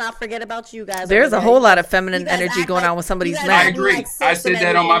 so let's not forget about you guys. There's a whole lot of feminine energy going on with somebody's I man. agree. I said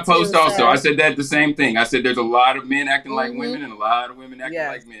that on my post also. I said that the same thing. I said there's a lot of men acting like women and a lot of women acting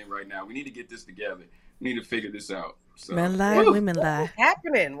like men right now. We need to get this together. We need to figure this out. So. Men lie, women lie.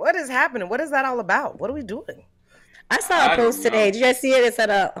 What is happening? What is that all about? What are we doing? I saw a post today. Did you guys see it? It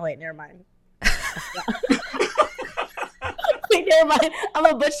said, oh, wait, never mind. Wait, never mind. I'm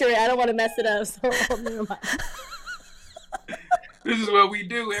going to butcher it. I don't want to mess it up. So never mind. This is what we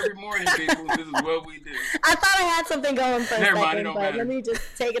do every morning, people. This is what we do. I thought I had something going for a Never mind, second, it don't but matter. let me just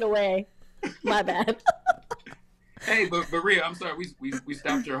take it away. My bad. Hey, but Rhea, I'm sorry. We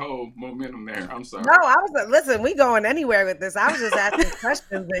stopped your whole momentum there. I'm sorry. No, listen, we going anywhere with this. I was just asking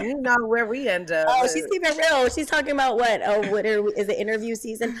questions, and you know where we end up. Oh, she's keeping it real. She's talking about what? Oh, is it interview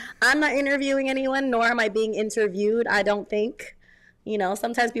season? I'm not interviewing anyone, nor am I being interviewed, I don't think. You know,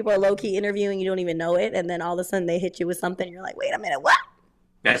 sometimes people are low-key interviewing, you don't even know it, and then all of a sudden they hit you with something, and you're like, wait a minute, what?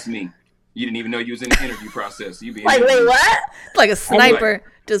 That's me. You didn't even know you was in the interview process. You be Like, wait, what? Like a sniper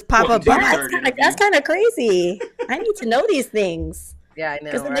just pop up. Welcome to Yeah, the third that's interview. kind of crazy. I need to know these things. Yeah, I know.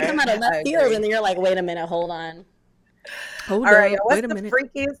 Because then right? they come out of I left field agree. and then you're like, wait a minute, hold on. Hold All right, up, what's wait a the minute.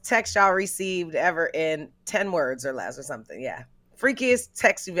 freakiest text y'all received ever in 10 words or less or something? Yeah. Freakiest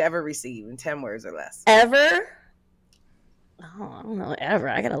text you've ever received in 10 words or less. Ever? Oh, I don't know, ever.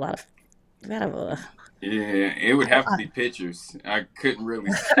 I got a lot of. Yeah, it would have to be pictures. I couldn't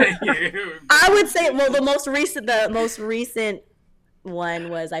really say. I would say, well, the most recent one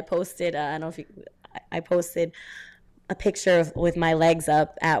was I posted. I don't know if I posted a picture with my legs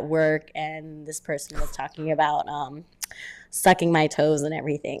up at work, and this person was talking about sucking my toes and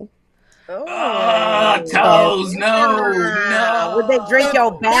everything. Toes, no. Would they drink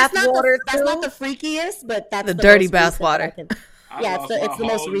your bath water too? That's not the freakiest, but that's The dirty most bath recent water. one I can- I Yeah, lost it's the my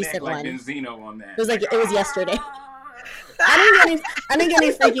most whole recent neck like one. Benzino on that. It was yesterday. I didn't get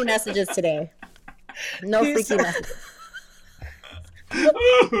any freaky messages today. No freaky messages.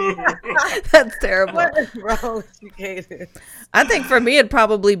 That's terrible. What is wrong with you, Kaden? I think for me it'd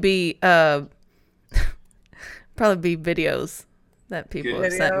probably be videos that people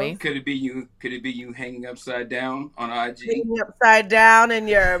have sent me. Could it be you? Could it be you hanging upside down on IG? Sitting upside down in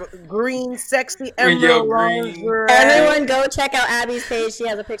your green, sexy emerald lingerie. Everyone go check out Abby's page. She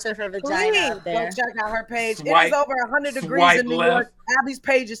has a picture of her vagina Please up there. go check out her page. It Swipe- is over 100 degrees swipe in New left. York. Abby's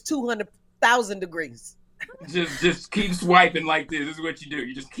page is 200,000 degrees. Just keep swiping like this. This is what you do.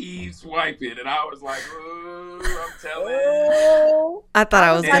 You just keep swiping, and I was like, I'm telling. Oh, I thought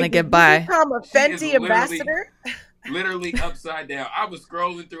I was gonna did get you by. become a She is Fenty ambassador? Literally upside down. I was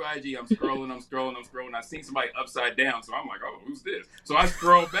scrolling through IG. I'm scrolling. I seen somebody upside down, so I'm like, oh, who's this? So I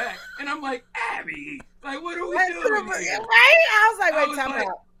scroll back, and I'm like, Abby, like, what are we doing Right? here? I was like, I wait, was time like,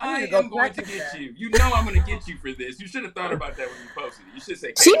 out. I need to go am going to practice get that. you. You know I'm going to get you for this. You should have thought about that when you posted it. You should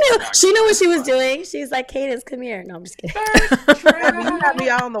say, She knew what she was doing. She's like, Cadence, come here. No, I'm just kidding. Abby, you got me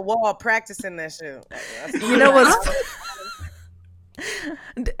out on the wall practicing that shit. You know what's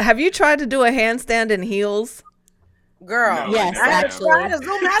Have you tried to do a handstand in heels? Girl, No, Yes, I never actually. trying to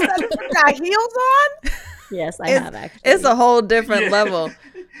zoom out. You got heels on? Yes, I It's- have actually. It's a whole different Yeah. level.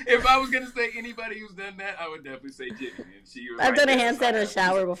 If I was going to say anybody who's done that, I would definitely say Jimmy. And she was I've right done a there. handstand in the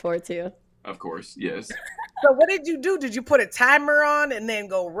shower before too. Of course, yes. So what did you do? Did you put a timer on and then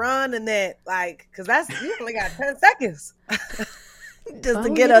go run and then because you only got 10 seconds. Just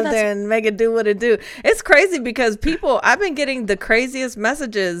to Oh, get yeah, up there and make it do what it do. It's crazy because I've been getting the craziest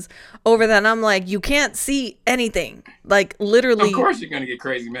messages over that. And I'm like, you can't see anything. Like literally. Of course you're going to get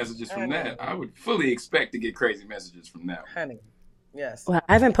crazy messages from that. I would fully expect to get crazy messages from that. Honey, yes. Well,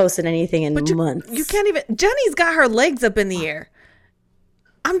 I haven't posted anything in months. You can't even. Jenny's got her legs up in the air.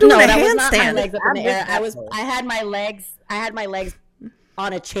 I'm doing a that was not my handstand. legs up in the air. missed that I had my legs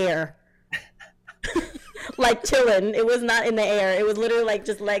on a chair. Like chilling. It was not in the air. It was literally like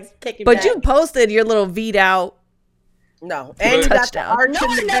just legs kicking But back. you posted your little V'd out. No. And you got the Touchdown. arch No,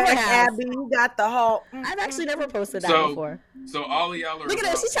 in I the never back, have. Abby. You got the whole. I've actually never posted that So, before. so all of y'all are. Look at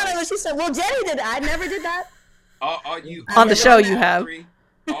her. She's trying to. She said, "Well, Jenny did. I never did that." All you On the show you all have.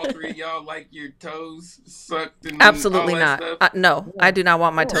 all three of y'all like your toes sucked and Absolutely all that not. stuff? No, I do not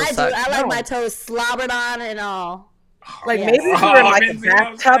want my toes I do. sucked. I like my toes slobbered on and all. Like Yes. maybe if you were in like a Benzino's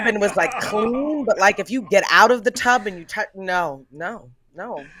bathtub back. and was like clean, but like if you get out of the tub and you touch, no. No,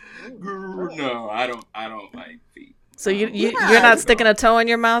 I don't like feet. So you're not sticking a toe in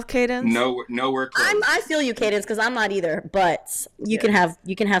your mouth, Cadence? Nowhere close. I feel you, Cadence, because I'm not either. But you can have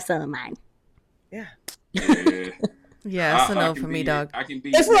some of mine. Yeah. Yeah. Yeah, that's a I no can for me, be- dog. I can be.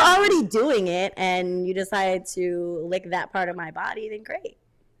 If we're already doing it and you decide to lick that part of my body, then great.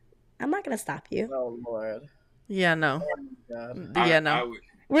 I'm not gonna stop you. Oh Lord. Yeah, no. God. Yeah, no.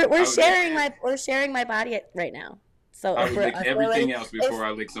 We're would sharing my body right now. So I if would we're lick if everything we're- else before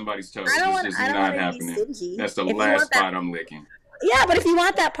I lick somebody's toes. I don't It's want- just I don't not wanna be happening. stingy. That's the If you last want that- spot I'm licking. Yeah, but if you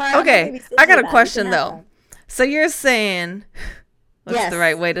want that part, I'm not gonna Okay, be stingy I got about a it. You question can have though. that. So you're saying, what's Yes. the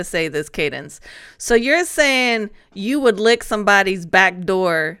right way to say this, Cadence? So you're saying you would lick somebody's back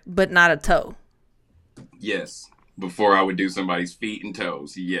door, but not a toe? Yes. Before I would do somebody's feet and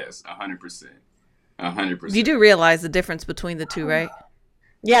toes. Yes, 100%. 100%. You do realize the difference between the two, right?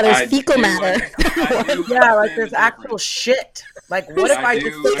 Yeah, there's I fecal do matter. understand- I do Yeah, like understand there's the actual difference. shit. Like what if I do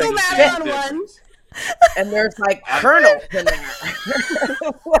just Fecal understand matter the on one. difference. and there's like kernels in there.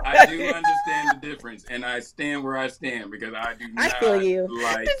 I do understand the difference, and I stand where I stand because I do I not feel you.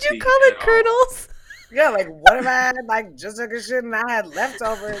 like Did you feet call it at all. kernels? Yeah, like what if I had like just took a shit and I had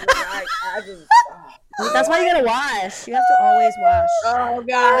leftovers and I just That's why you gotta wash. You have to always wash. oh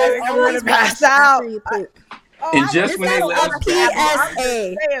god, I'm Always gonna pass wash out. after you poop. And just when they let us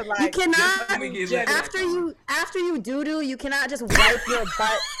PSA. Like, You cannot get after you doo-doo, you cannot just wipe your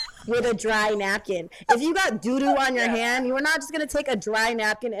butt with a dry napkin. If you got doo-doo on your hand, you are not just gonna take a dry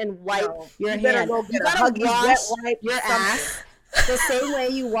napkin and wipe your hand. You gotta wash your ass the same way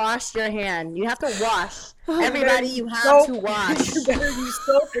you wash your hand. You have to wash. Everybody, you have to wash. You better use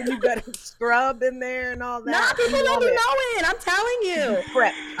soap and you better scrub in there and all that. Nah, people don't be knowing. I'm telling you.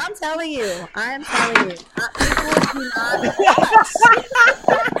 Prep. I'm telling you. People do not wash. I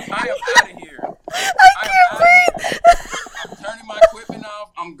am out of here. I can't breathe. I'm turning my equipment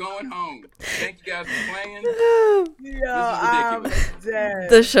off. I'm going home. Thank you guys for playing. This is ridiculous.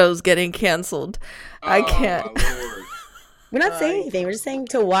 The show's getting canceled. I can't. My Lord. We're not saying anything. We're just saying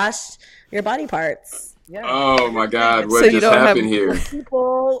to wash your body parts. Yeah. Oh my God! What So you just don't happened have- here?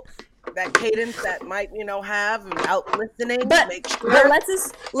 People that cadence that might have and out listening. But, make sure. but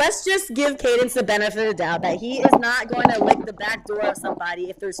let's just give Cadence the benefit of the doubt that he is not going to lick the back door of somebody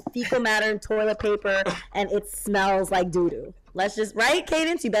if there's fecal matter in toilet paper and it smells like doo-doo. Let's just, right,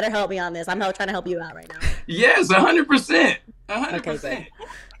 Cadence? You better help me on this. I'm trying to help you out right now. Yes, 100%. 100%. Okay,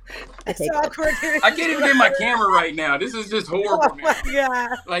 It's awkward. I can't even get my camera right now. This is just horrible, man.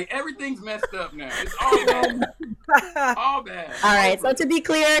 Yeah. Like everything's messed up now. It's all bad. All bad. All right. So to be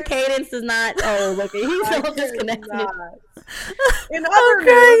clear, Cadence does not. Oh, look, he's all disconnected. In other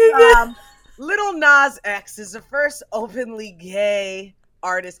news, Lil Nas X is the first openly gay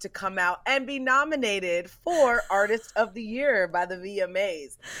artist to come out and be nominated for Artist of the Year by the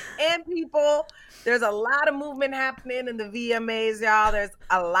VMAs. And people, there's a lot of movement happening in the VMAs, y'all. There's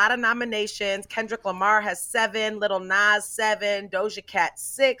a lot of nominations. Kendrick Lamar has 7, Lil Nas 7, Doja Cat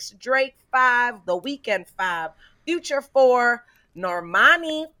 6, Drake 5, The Weeknd 5, Future 4,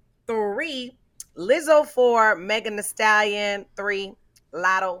 Normani 3, Lizzo 4, Megan Thee Stallion 3,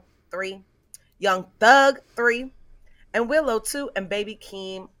 Lotto 3, Young Thug 3, and Willow 2, and Baby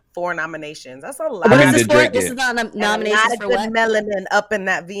Keem 4 nominations. That's a lot. What is this for? This is not nominations for what? Melanin up in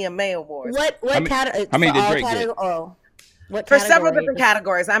that VMA Awards. What category? How many did Drake get? Oh, what for category? several different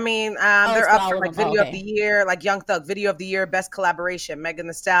categories. I mean, they're up for like Video of the Year, like Young Thug, Video of the Year, Best Collaboration, Megan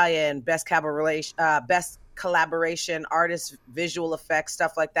Thee Stallion, Best Collaboration Artist, Visual Effects,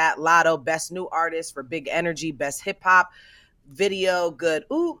 stuff like that. Lotto, Best New Artist for Big Energy, Best Hip Hop Video, Good.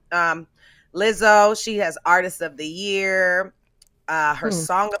 Lizzo, she has Artist of the Year. Her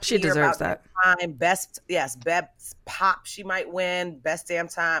Song of the Year, deserves About that. Time, Best Pop, she might win. Best Damn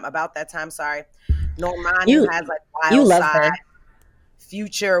Time, About That Time, sorry. Normani has like Wild love Side, her.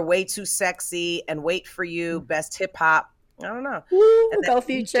 Future, Way Too Sexy, and Wait For You, Best Hip Hop. I don't know. Woo, And go then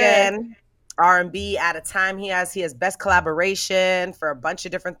Future. Weeknd, R&B at a time. He has Best Collaboration for a bunch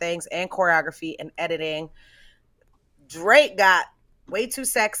of different things and choreography and editing. Drake got Way Too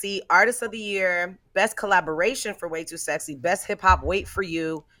Sexy, Artist of the Year, Best Collaboration for Way Too Sexy, Best Hip Hop, Wait For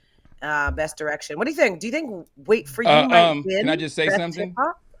You, Best Direction. What do you think? Do you think Wait For You might win? Can I just say Best something?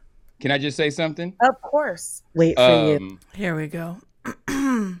 Hip-Hop? Can I just say something? Of course. Wait for you. Here we go.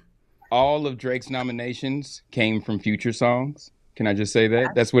 All of Drake's nominations came from Future songs. Can I just say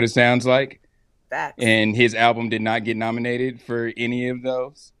that? That's what it sounds like. Facts. And his album did not get nominated for any of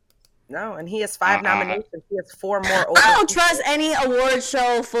those. No, and he has 5 nominations. He has 4 more. I don't trust any award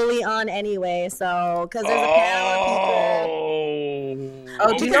show fully on anyway, so because there's a panel of people.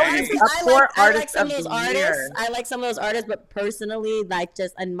 Oh, do you know he's up for Artist of the Year? I like some of those artists, but personally, like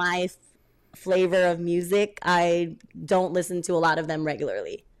just in my flavor of music, I don't listen to a lot of them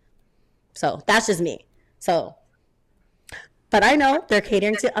regularly. So that's just me. So, but I know they're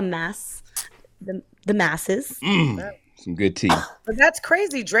catering to a mass, the masses. Some good tea. But that's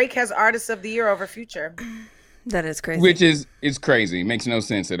crazy. Drake has Artist of the Year over Future. That is crazy. Which is crazy. It makes no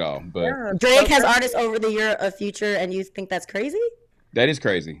sense at all. But Drake has Artist over the Year of Future, and you think that's crazy? that is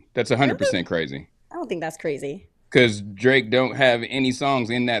crazy. That's 100% crazy. I don't think that's crazy. Because Drake don't have any songs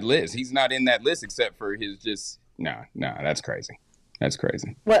in that list. He's not in that list except for his just nah. That's crazy. That's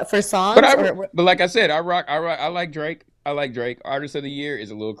crazy. What for songs? But like I said, I like Drake. I like Drake. Artist of the Year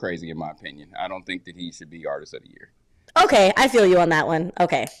is a little crazy in my opinion. I don't think that he should be Artist of the Year. Okay, I feel you on that one.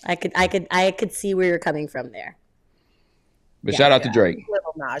 Okay, I could see where you're coming from there. But shout out to Drake. Lil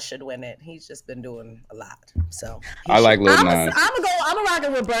Nas should win it. He's just been doing a lot. So I like Lil Nas. I'm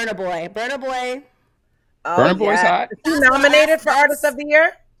rocking with Burna Boy. Burna Boy. Oh, Burna Boy's hot. Is he nominated for Artist of the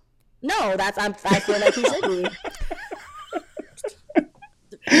Year? No, I feel like he should be.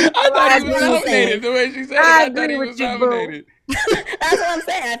 I thought he was nominated. The way she said it, I thought he was nominated. That's what I'm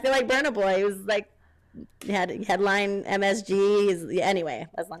saying. I feel like Burna Boy. He was like, he had headline MSG. Anyway,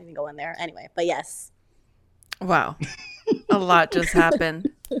 let's not even go in there. Anyway, but yes. Wow. A lot just happened.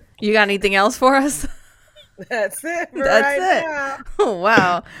 You got anything else for us? That's it. That's it. Now. Oh,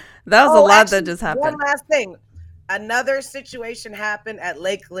 wow. That was a lot that just happened. One last thing. Another situation happened at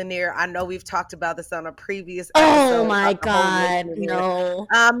Lake Lanier. I know we've talked about this on a previous episode. Oh my God, no.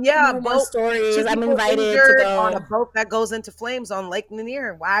 Yeah, no boat more stories. two I'm people invited to injured go on a boat that goes into flames on Lake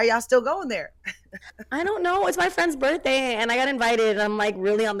Lanier. Why are y'all still going there? I don't know. It's my friend's birthday, and I got invited. And I'm like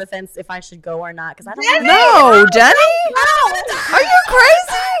really on the fence if I should go or not because I don't know. No, Jenny? Are you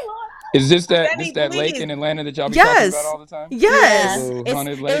crazy? Is this that Jenny, lake please. in Atlanta that y'all be talking about all the time? Yes.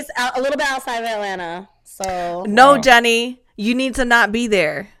 It's a little bit outside of Atlanta. So no, Jenny, you need to not be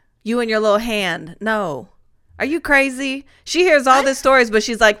there. You and your little hand. No. Are you crazy? She hears all these stories, but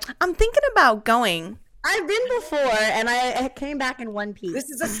she's like, I'm thinking about going. I've been before, and I came back in one piece. This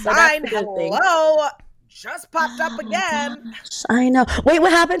is a sign. Hello. Just popped up again. I know. Wait,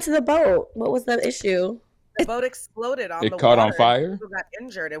 what happened to the boat? What was the issue? The boat exploded on the water. It caught on fire? People got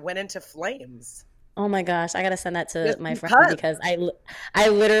injured. It went into flames. Oh my gosh, I gotta send that to my friend because I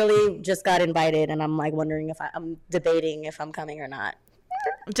literally just got invited and I'm like wondering if I'm debating if I'm coming or not.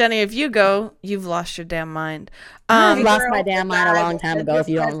 Jenny, if you go, you've lost your damn mind. I've lost my damn mind a long time ago if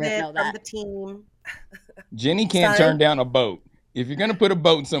you don't know that. The team. Jenny can't turn down a boat. If you're gonna put a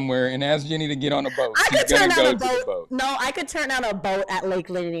boat somewhere and ask Jenny to get on a boat, she's gonna go to the boat. No, I could turn down a boat at Lake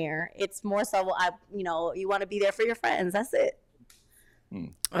Lanier. It's more so you want to be there for your friends. That's it.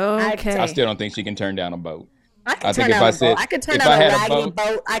 Okay. I still don't think she can turn down a boat. I could turn down a boat. I could turn down a raggedy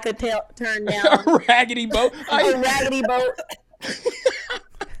boat. I could turn down a raggedy boat. A raggedy boat.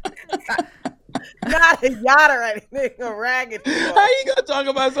 Not a yacht or anything, a raggedy boat. How you gonna talk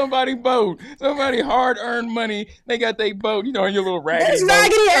about somebody's boat? Somebody hard-earned money. They got their boat, on your little raggedy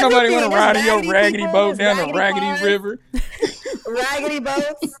boat. Nobody want to ride in your raggedy boat down the raggedy river. Raggedy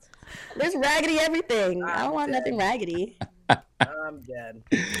boats. There's raggedy everything. I don't want nothing raggedy. I'm dead.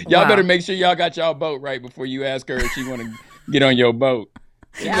 Y'all better make sure y'all got y'all boat right before you ask her if she want to get on your boat.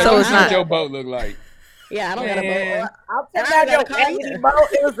 So it's not what your boat look like. Yeah, I don't got a boat. I'll take out your raggedy boat.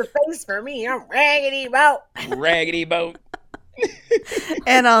 It was the face for me. I'm raggedy boat. Raggedy boat.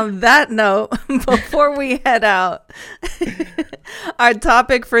 And on that note, before we head out, our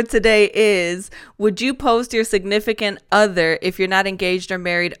topic for today is, would you post your significant other if you're not engaged or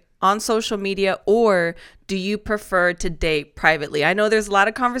married on social media, or do you prefer to date privately? I know there's a lot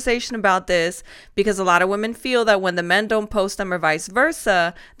of conversation about this because a lot of women feel that when the men don't post them or vice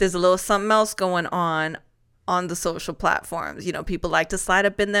versa, there's a little something else going on the social platforms. People like to slide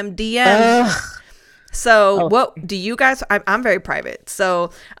up in them DMs. So what do you guys, I'm very private.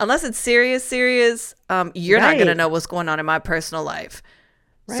 So unless it's serious, you're not going to know what's going on in my personal life.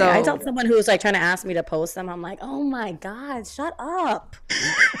 Right. So I tell someone who's like trying to ask me to post them, I'm like, oh my God, shut up.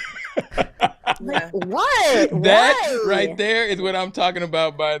 Like, what? That right there is what I'm talking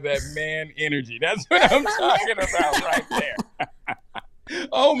about by that man energy. That's what I'm talking about right there.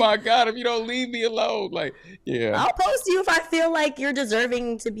 Oh my God, if you don't leave me alone. I'll post you if I feel like you're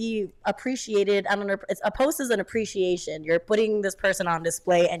deserving to be appreciated. A post is an appreciation. You're putting this person on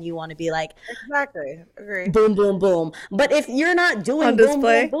display and you want to be like, exactly, agree. Boom, boom, boom. But if you're not doing on boom,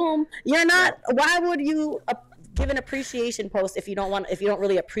 display, boom, boom, you're not, why would you give an appreciation post if you don't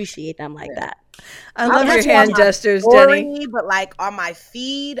really appreciate them like that? I love your hand gestures, Jenny. But on my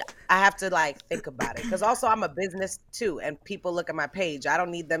feed, I have to think about it because also I'm a business too, and people look at my page. I don't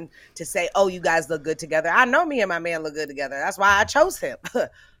need them to say, "Oh, you guys look good together." I know me and my man look good together. That's why I chose him.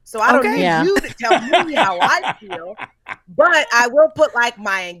 So I don't need you to tell me how I feel. But I will put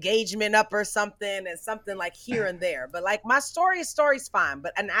my engagement up or something, and something here and there. But my story's fine.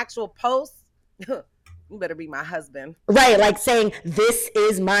 But an actual post. You better be my husband. Right, saying, this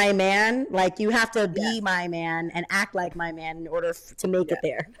is my man. You have to be my man and act like my man in order to make it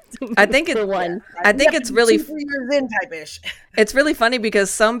there. I think it's really 2-3 years in type-ish. It's really funny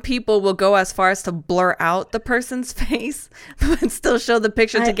because some people will go as far as to blur out the person's face but still show the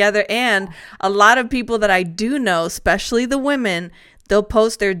picture together. And a lot of people that I do know, especially the women, they'll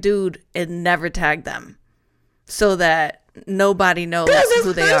post their dude and never tag them so that nobody knows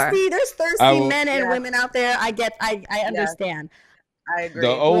who they are. There's thirsty men and women out there. I understand. I agree.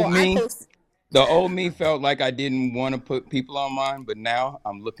 The old me felt like I didn't want to put people on mine, but now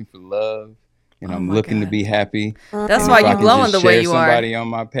I'm looking for love and I'm looking to be happy. That's why you glowing the way you are. Somebody on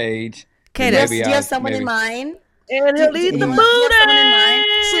my page. Okay, do you have someone in mind? And he'll lead the mood.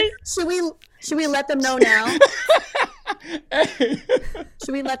 Should we let them know now?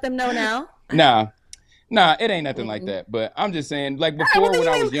 Should we let them know now? Nah, it ain't nothing like that. But I'm just saying, before when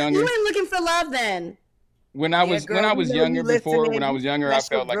I was younger, you ain't looking for love then. When I was younger, I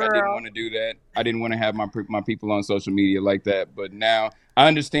felt like I didn't want to do that. I didn't want to have my people on social media like that. But now I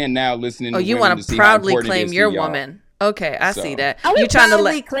understand now listening Oh, to you women want to to see how proudly important it claim is to your y'all. woman. Okay, I So- see that. I You would trying to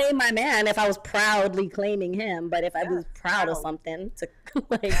proudly claim my man if I was proudly claiming him, but if I was proud of something to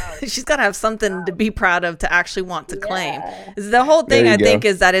like, she's got to have something to be proud of to actually want to claim. The whole There thing, you I go. think,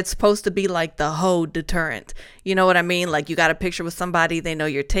 is that it's supposed to be like the hoe deterrent. You know what I mean? Like you got a picture with somebody, they know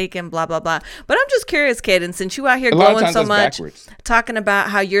you're taken, blah, blah, blah. But I'm just curious, Kaden, since you out here A lot of glowing times so that's much, backwards. talking about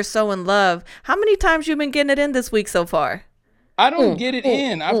how you're so in love, how many times you been getting it in this week so far? I don't get it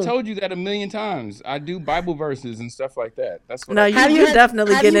in. I've told you that a million times. I do Bible verses and stuff like that. That's what No, I you, do. you're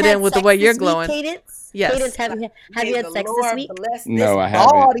definitely have getting you it had in with the sex way you're this week, glowing. Cadence? Yes. Cadence, have you had the sex Lord this week? bless No, this I haven't.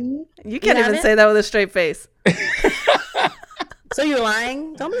 body. You can't even haven't? say that with a straight face. So you're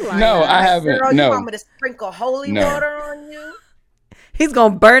lying? Don't be lying. No, now. I haven't. Girl, you No. want me to sprinkle holy No. water on you? He's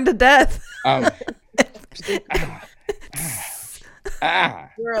going to burn to death.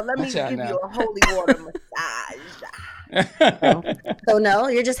 Girl, let me Watch out give now. you a holy water massage. So no,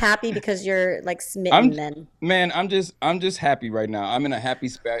 you're just happy because you're like smitten then. Man, I'm just happy right now. I'm in a happy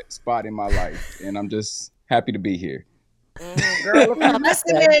spot in my life, and I'm just happy to be here. Girl, if you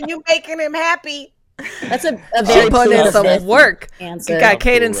listening, you making him happy. That's a She very put in some positive work. answer. You got I'm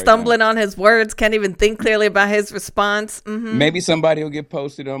cool Caden right stumbling on his words, can't even think clearly about his response. Maybe somebody will get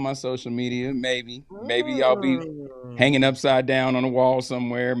posted on my social media. Maybe I'll be hanging upside down on a wall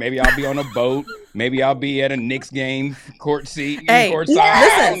somewhere. Maybe I'll be on a boat. Maybe I'll be at a Knicks game, court seat, Hey, court side. I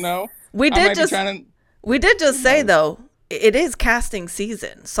listen, don't know. We I did might be just trying to. we did just say though, it is casting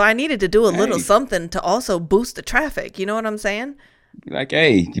season, so I needed to do a little Hey. something to also boost the traffic. You know what I'm saying? Be like,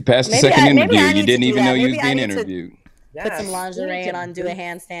 hey, you passed the Maybe second I- maybe interview. I You need to didn't do even that. know you was Maybe I being need to- interviewed. Put some lingerie and do a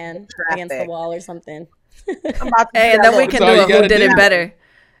handstand against the wall or something. I'm about to Hey, do and that then we little- can That's all do you a who gotta did do. it better.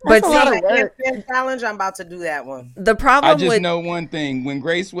 But That's a lot see, of work. handstand challenge. I'm about to do that one. the I problem just with know one thing: when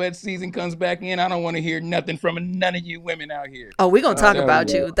Gray Sweat season comes back in, I don't want to hear nothing from none of you women out here. we're gonna talk tell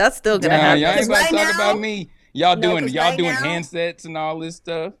about you. you. That's still gonna Nah, happen. y'all ain't about to Right talk now- about me. Y'all No, doing 'cause right now- handsets and all this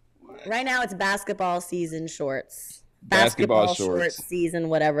stuff. Right now it's basketball season shorts. Basketball shorts. season,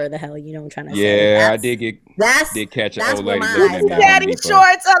 whatever the hell you know what I'm trying to say. Yeah, I That's- did catch an that's old where lady my looking eyes at me. go. at Home Daddy Depot.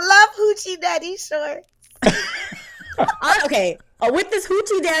 shorts. I love hoochie daddy shorts. Okay, with this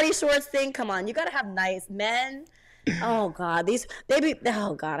hoochie daddy shorts thing, come on, you gotta have nice men. Oh God,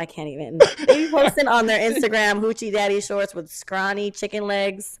 oh God, I can't even. They be posting on their Instagram hoochie daddy shorts with scrawny chicken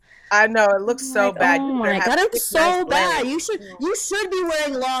legs. I know it looks so Like, bad. Oh You my better have God, thick, it's so nice bad. legs. You should be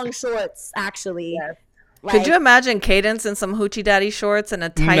wearing long shorts. Actually, Yes. Could you imagine Cadence in some hoochie daddy shorts and a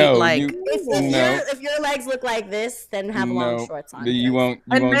tight No, like? If your legs look like this, then have long shorts on. You won't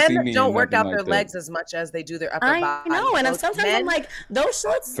And see men me don't in work nothing out their like that. legs as much as they do their upper I body. know, and Both sometimes men, I'm like, those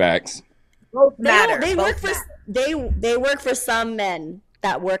shorts. Facts. both matter. They both work for matter. they work for some men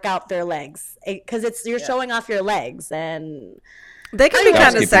that work out their legs because you're showing off your legs and They can be Don't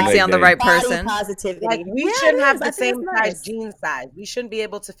kind of skip the sexy leg on the day. right body person. positivity. Like we Yeah, shouldn't it have is. the I think same it's size nice. jean size. We shouldn't be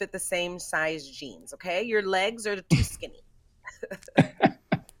able to fit the same size jeans. Okay, your legs are too skinny.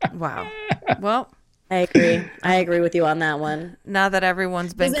 Wow. Well, I agree with you on that one. now that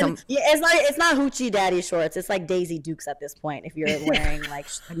everyone's been It's not hoochie daddy shorts. It's like Daisy Dukes at this point. If you're wearing like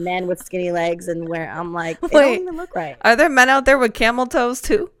men with skinny legs I'm like, it don't even look right. Are there men out there with camel toes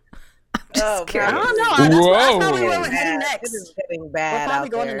too? I'm just Oh, curious. I don't know. That's Whoa. probably where we're Yeah, heading it next. is getting We're bad probably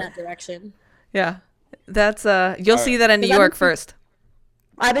out going there. in that direction. Yeah, that's you'll see that in New Because York first.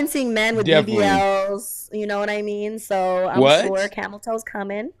 I've been seeing men with Definitely. BBLs. You know what I mean? So I'm What? sure camel toes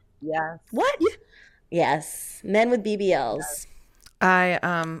coming. Yeah. What? Yes, men with BBLs.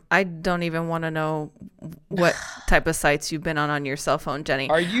 I don't even want to know what type of sites you've been on your cell phone, Jenny.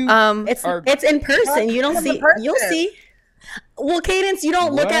 Are you? It's in person. You don't It's in see. person. You'll see. Well, Cadence, you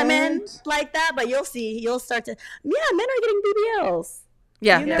don't look at men What? like that, but you'll see. You'll start to. Yeah, men are getting BBLs.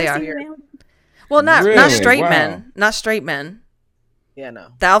 Yeah, You they never are. seen a man with- Well, not Really? straight Wow. men. Not straight men. Yeah, no.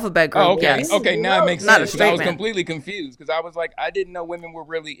 The alphabet group. Oh, okay. Yes. Okay, now it makes Not a sense. 'Cause I straight was man. completely confused because I was like, I didn't know women were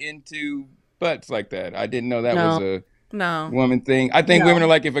really into butts like that. I didn't know that No. was a No. woman thing. I think No. women are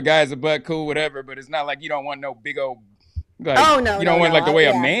like, if a guy's a butt, cool, whatever. But it's not like you don't want no big old. Like, Oh, no, you don't no, want no. like the way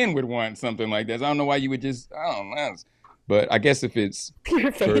Yeah. a man would want something like this. I don't know why you would just. I don't know. But I guess if it's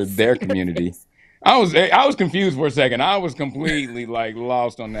Your for face. their Your community. face. I was confused for a second. I was completely like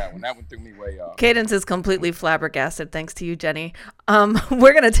lost on that one. That one threw me way off. Cadence is completely flabbergasted thanks to you, Jenny.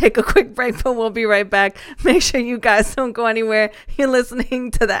 We're going to take a quick break, but we'll be right back. Make sure you guys don't go anywhere. You're listening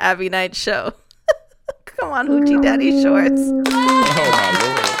to the Abby Knight Show. Come on, Hoochie Daddy Shorts. Oh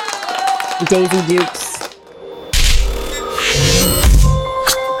my lord. Daisy Dukes.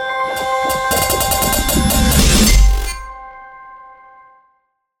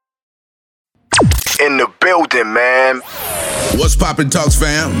 In the building, man. What's poppin' Talks,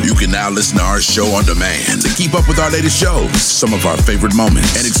 fam? You can now listen to our show on demand. To keep up with our latest shows, some of our favorite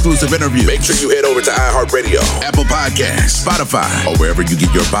moments, and exclusive interviews, make sure you head over to iHeartRadio, Apple Podcasts, Spotify, or wherever you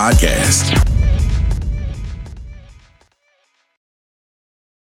get your podcasts.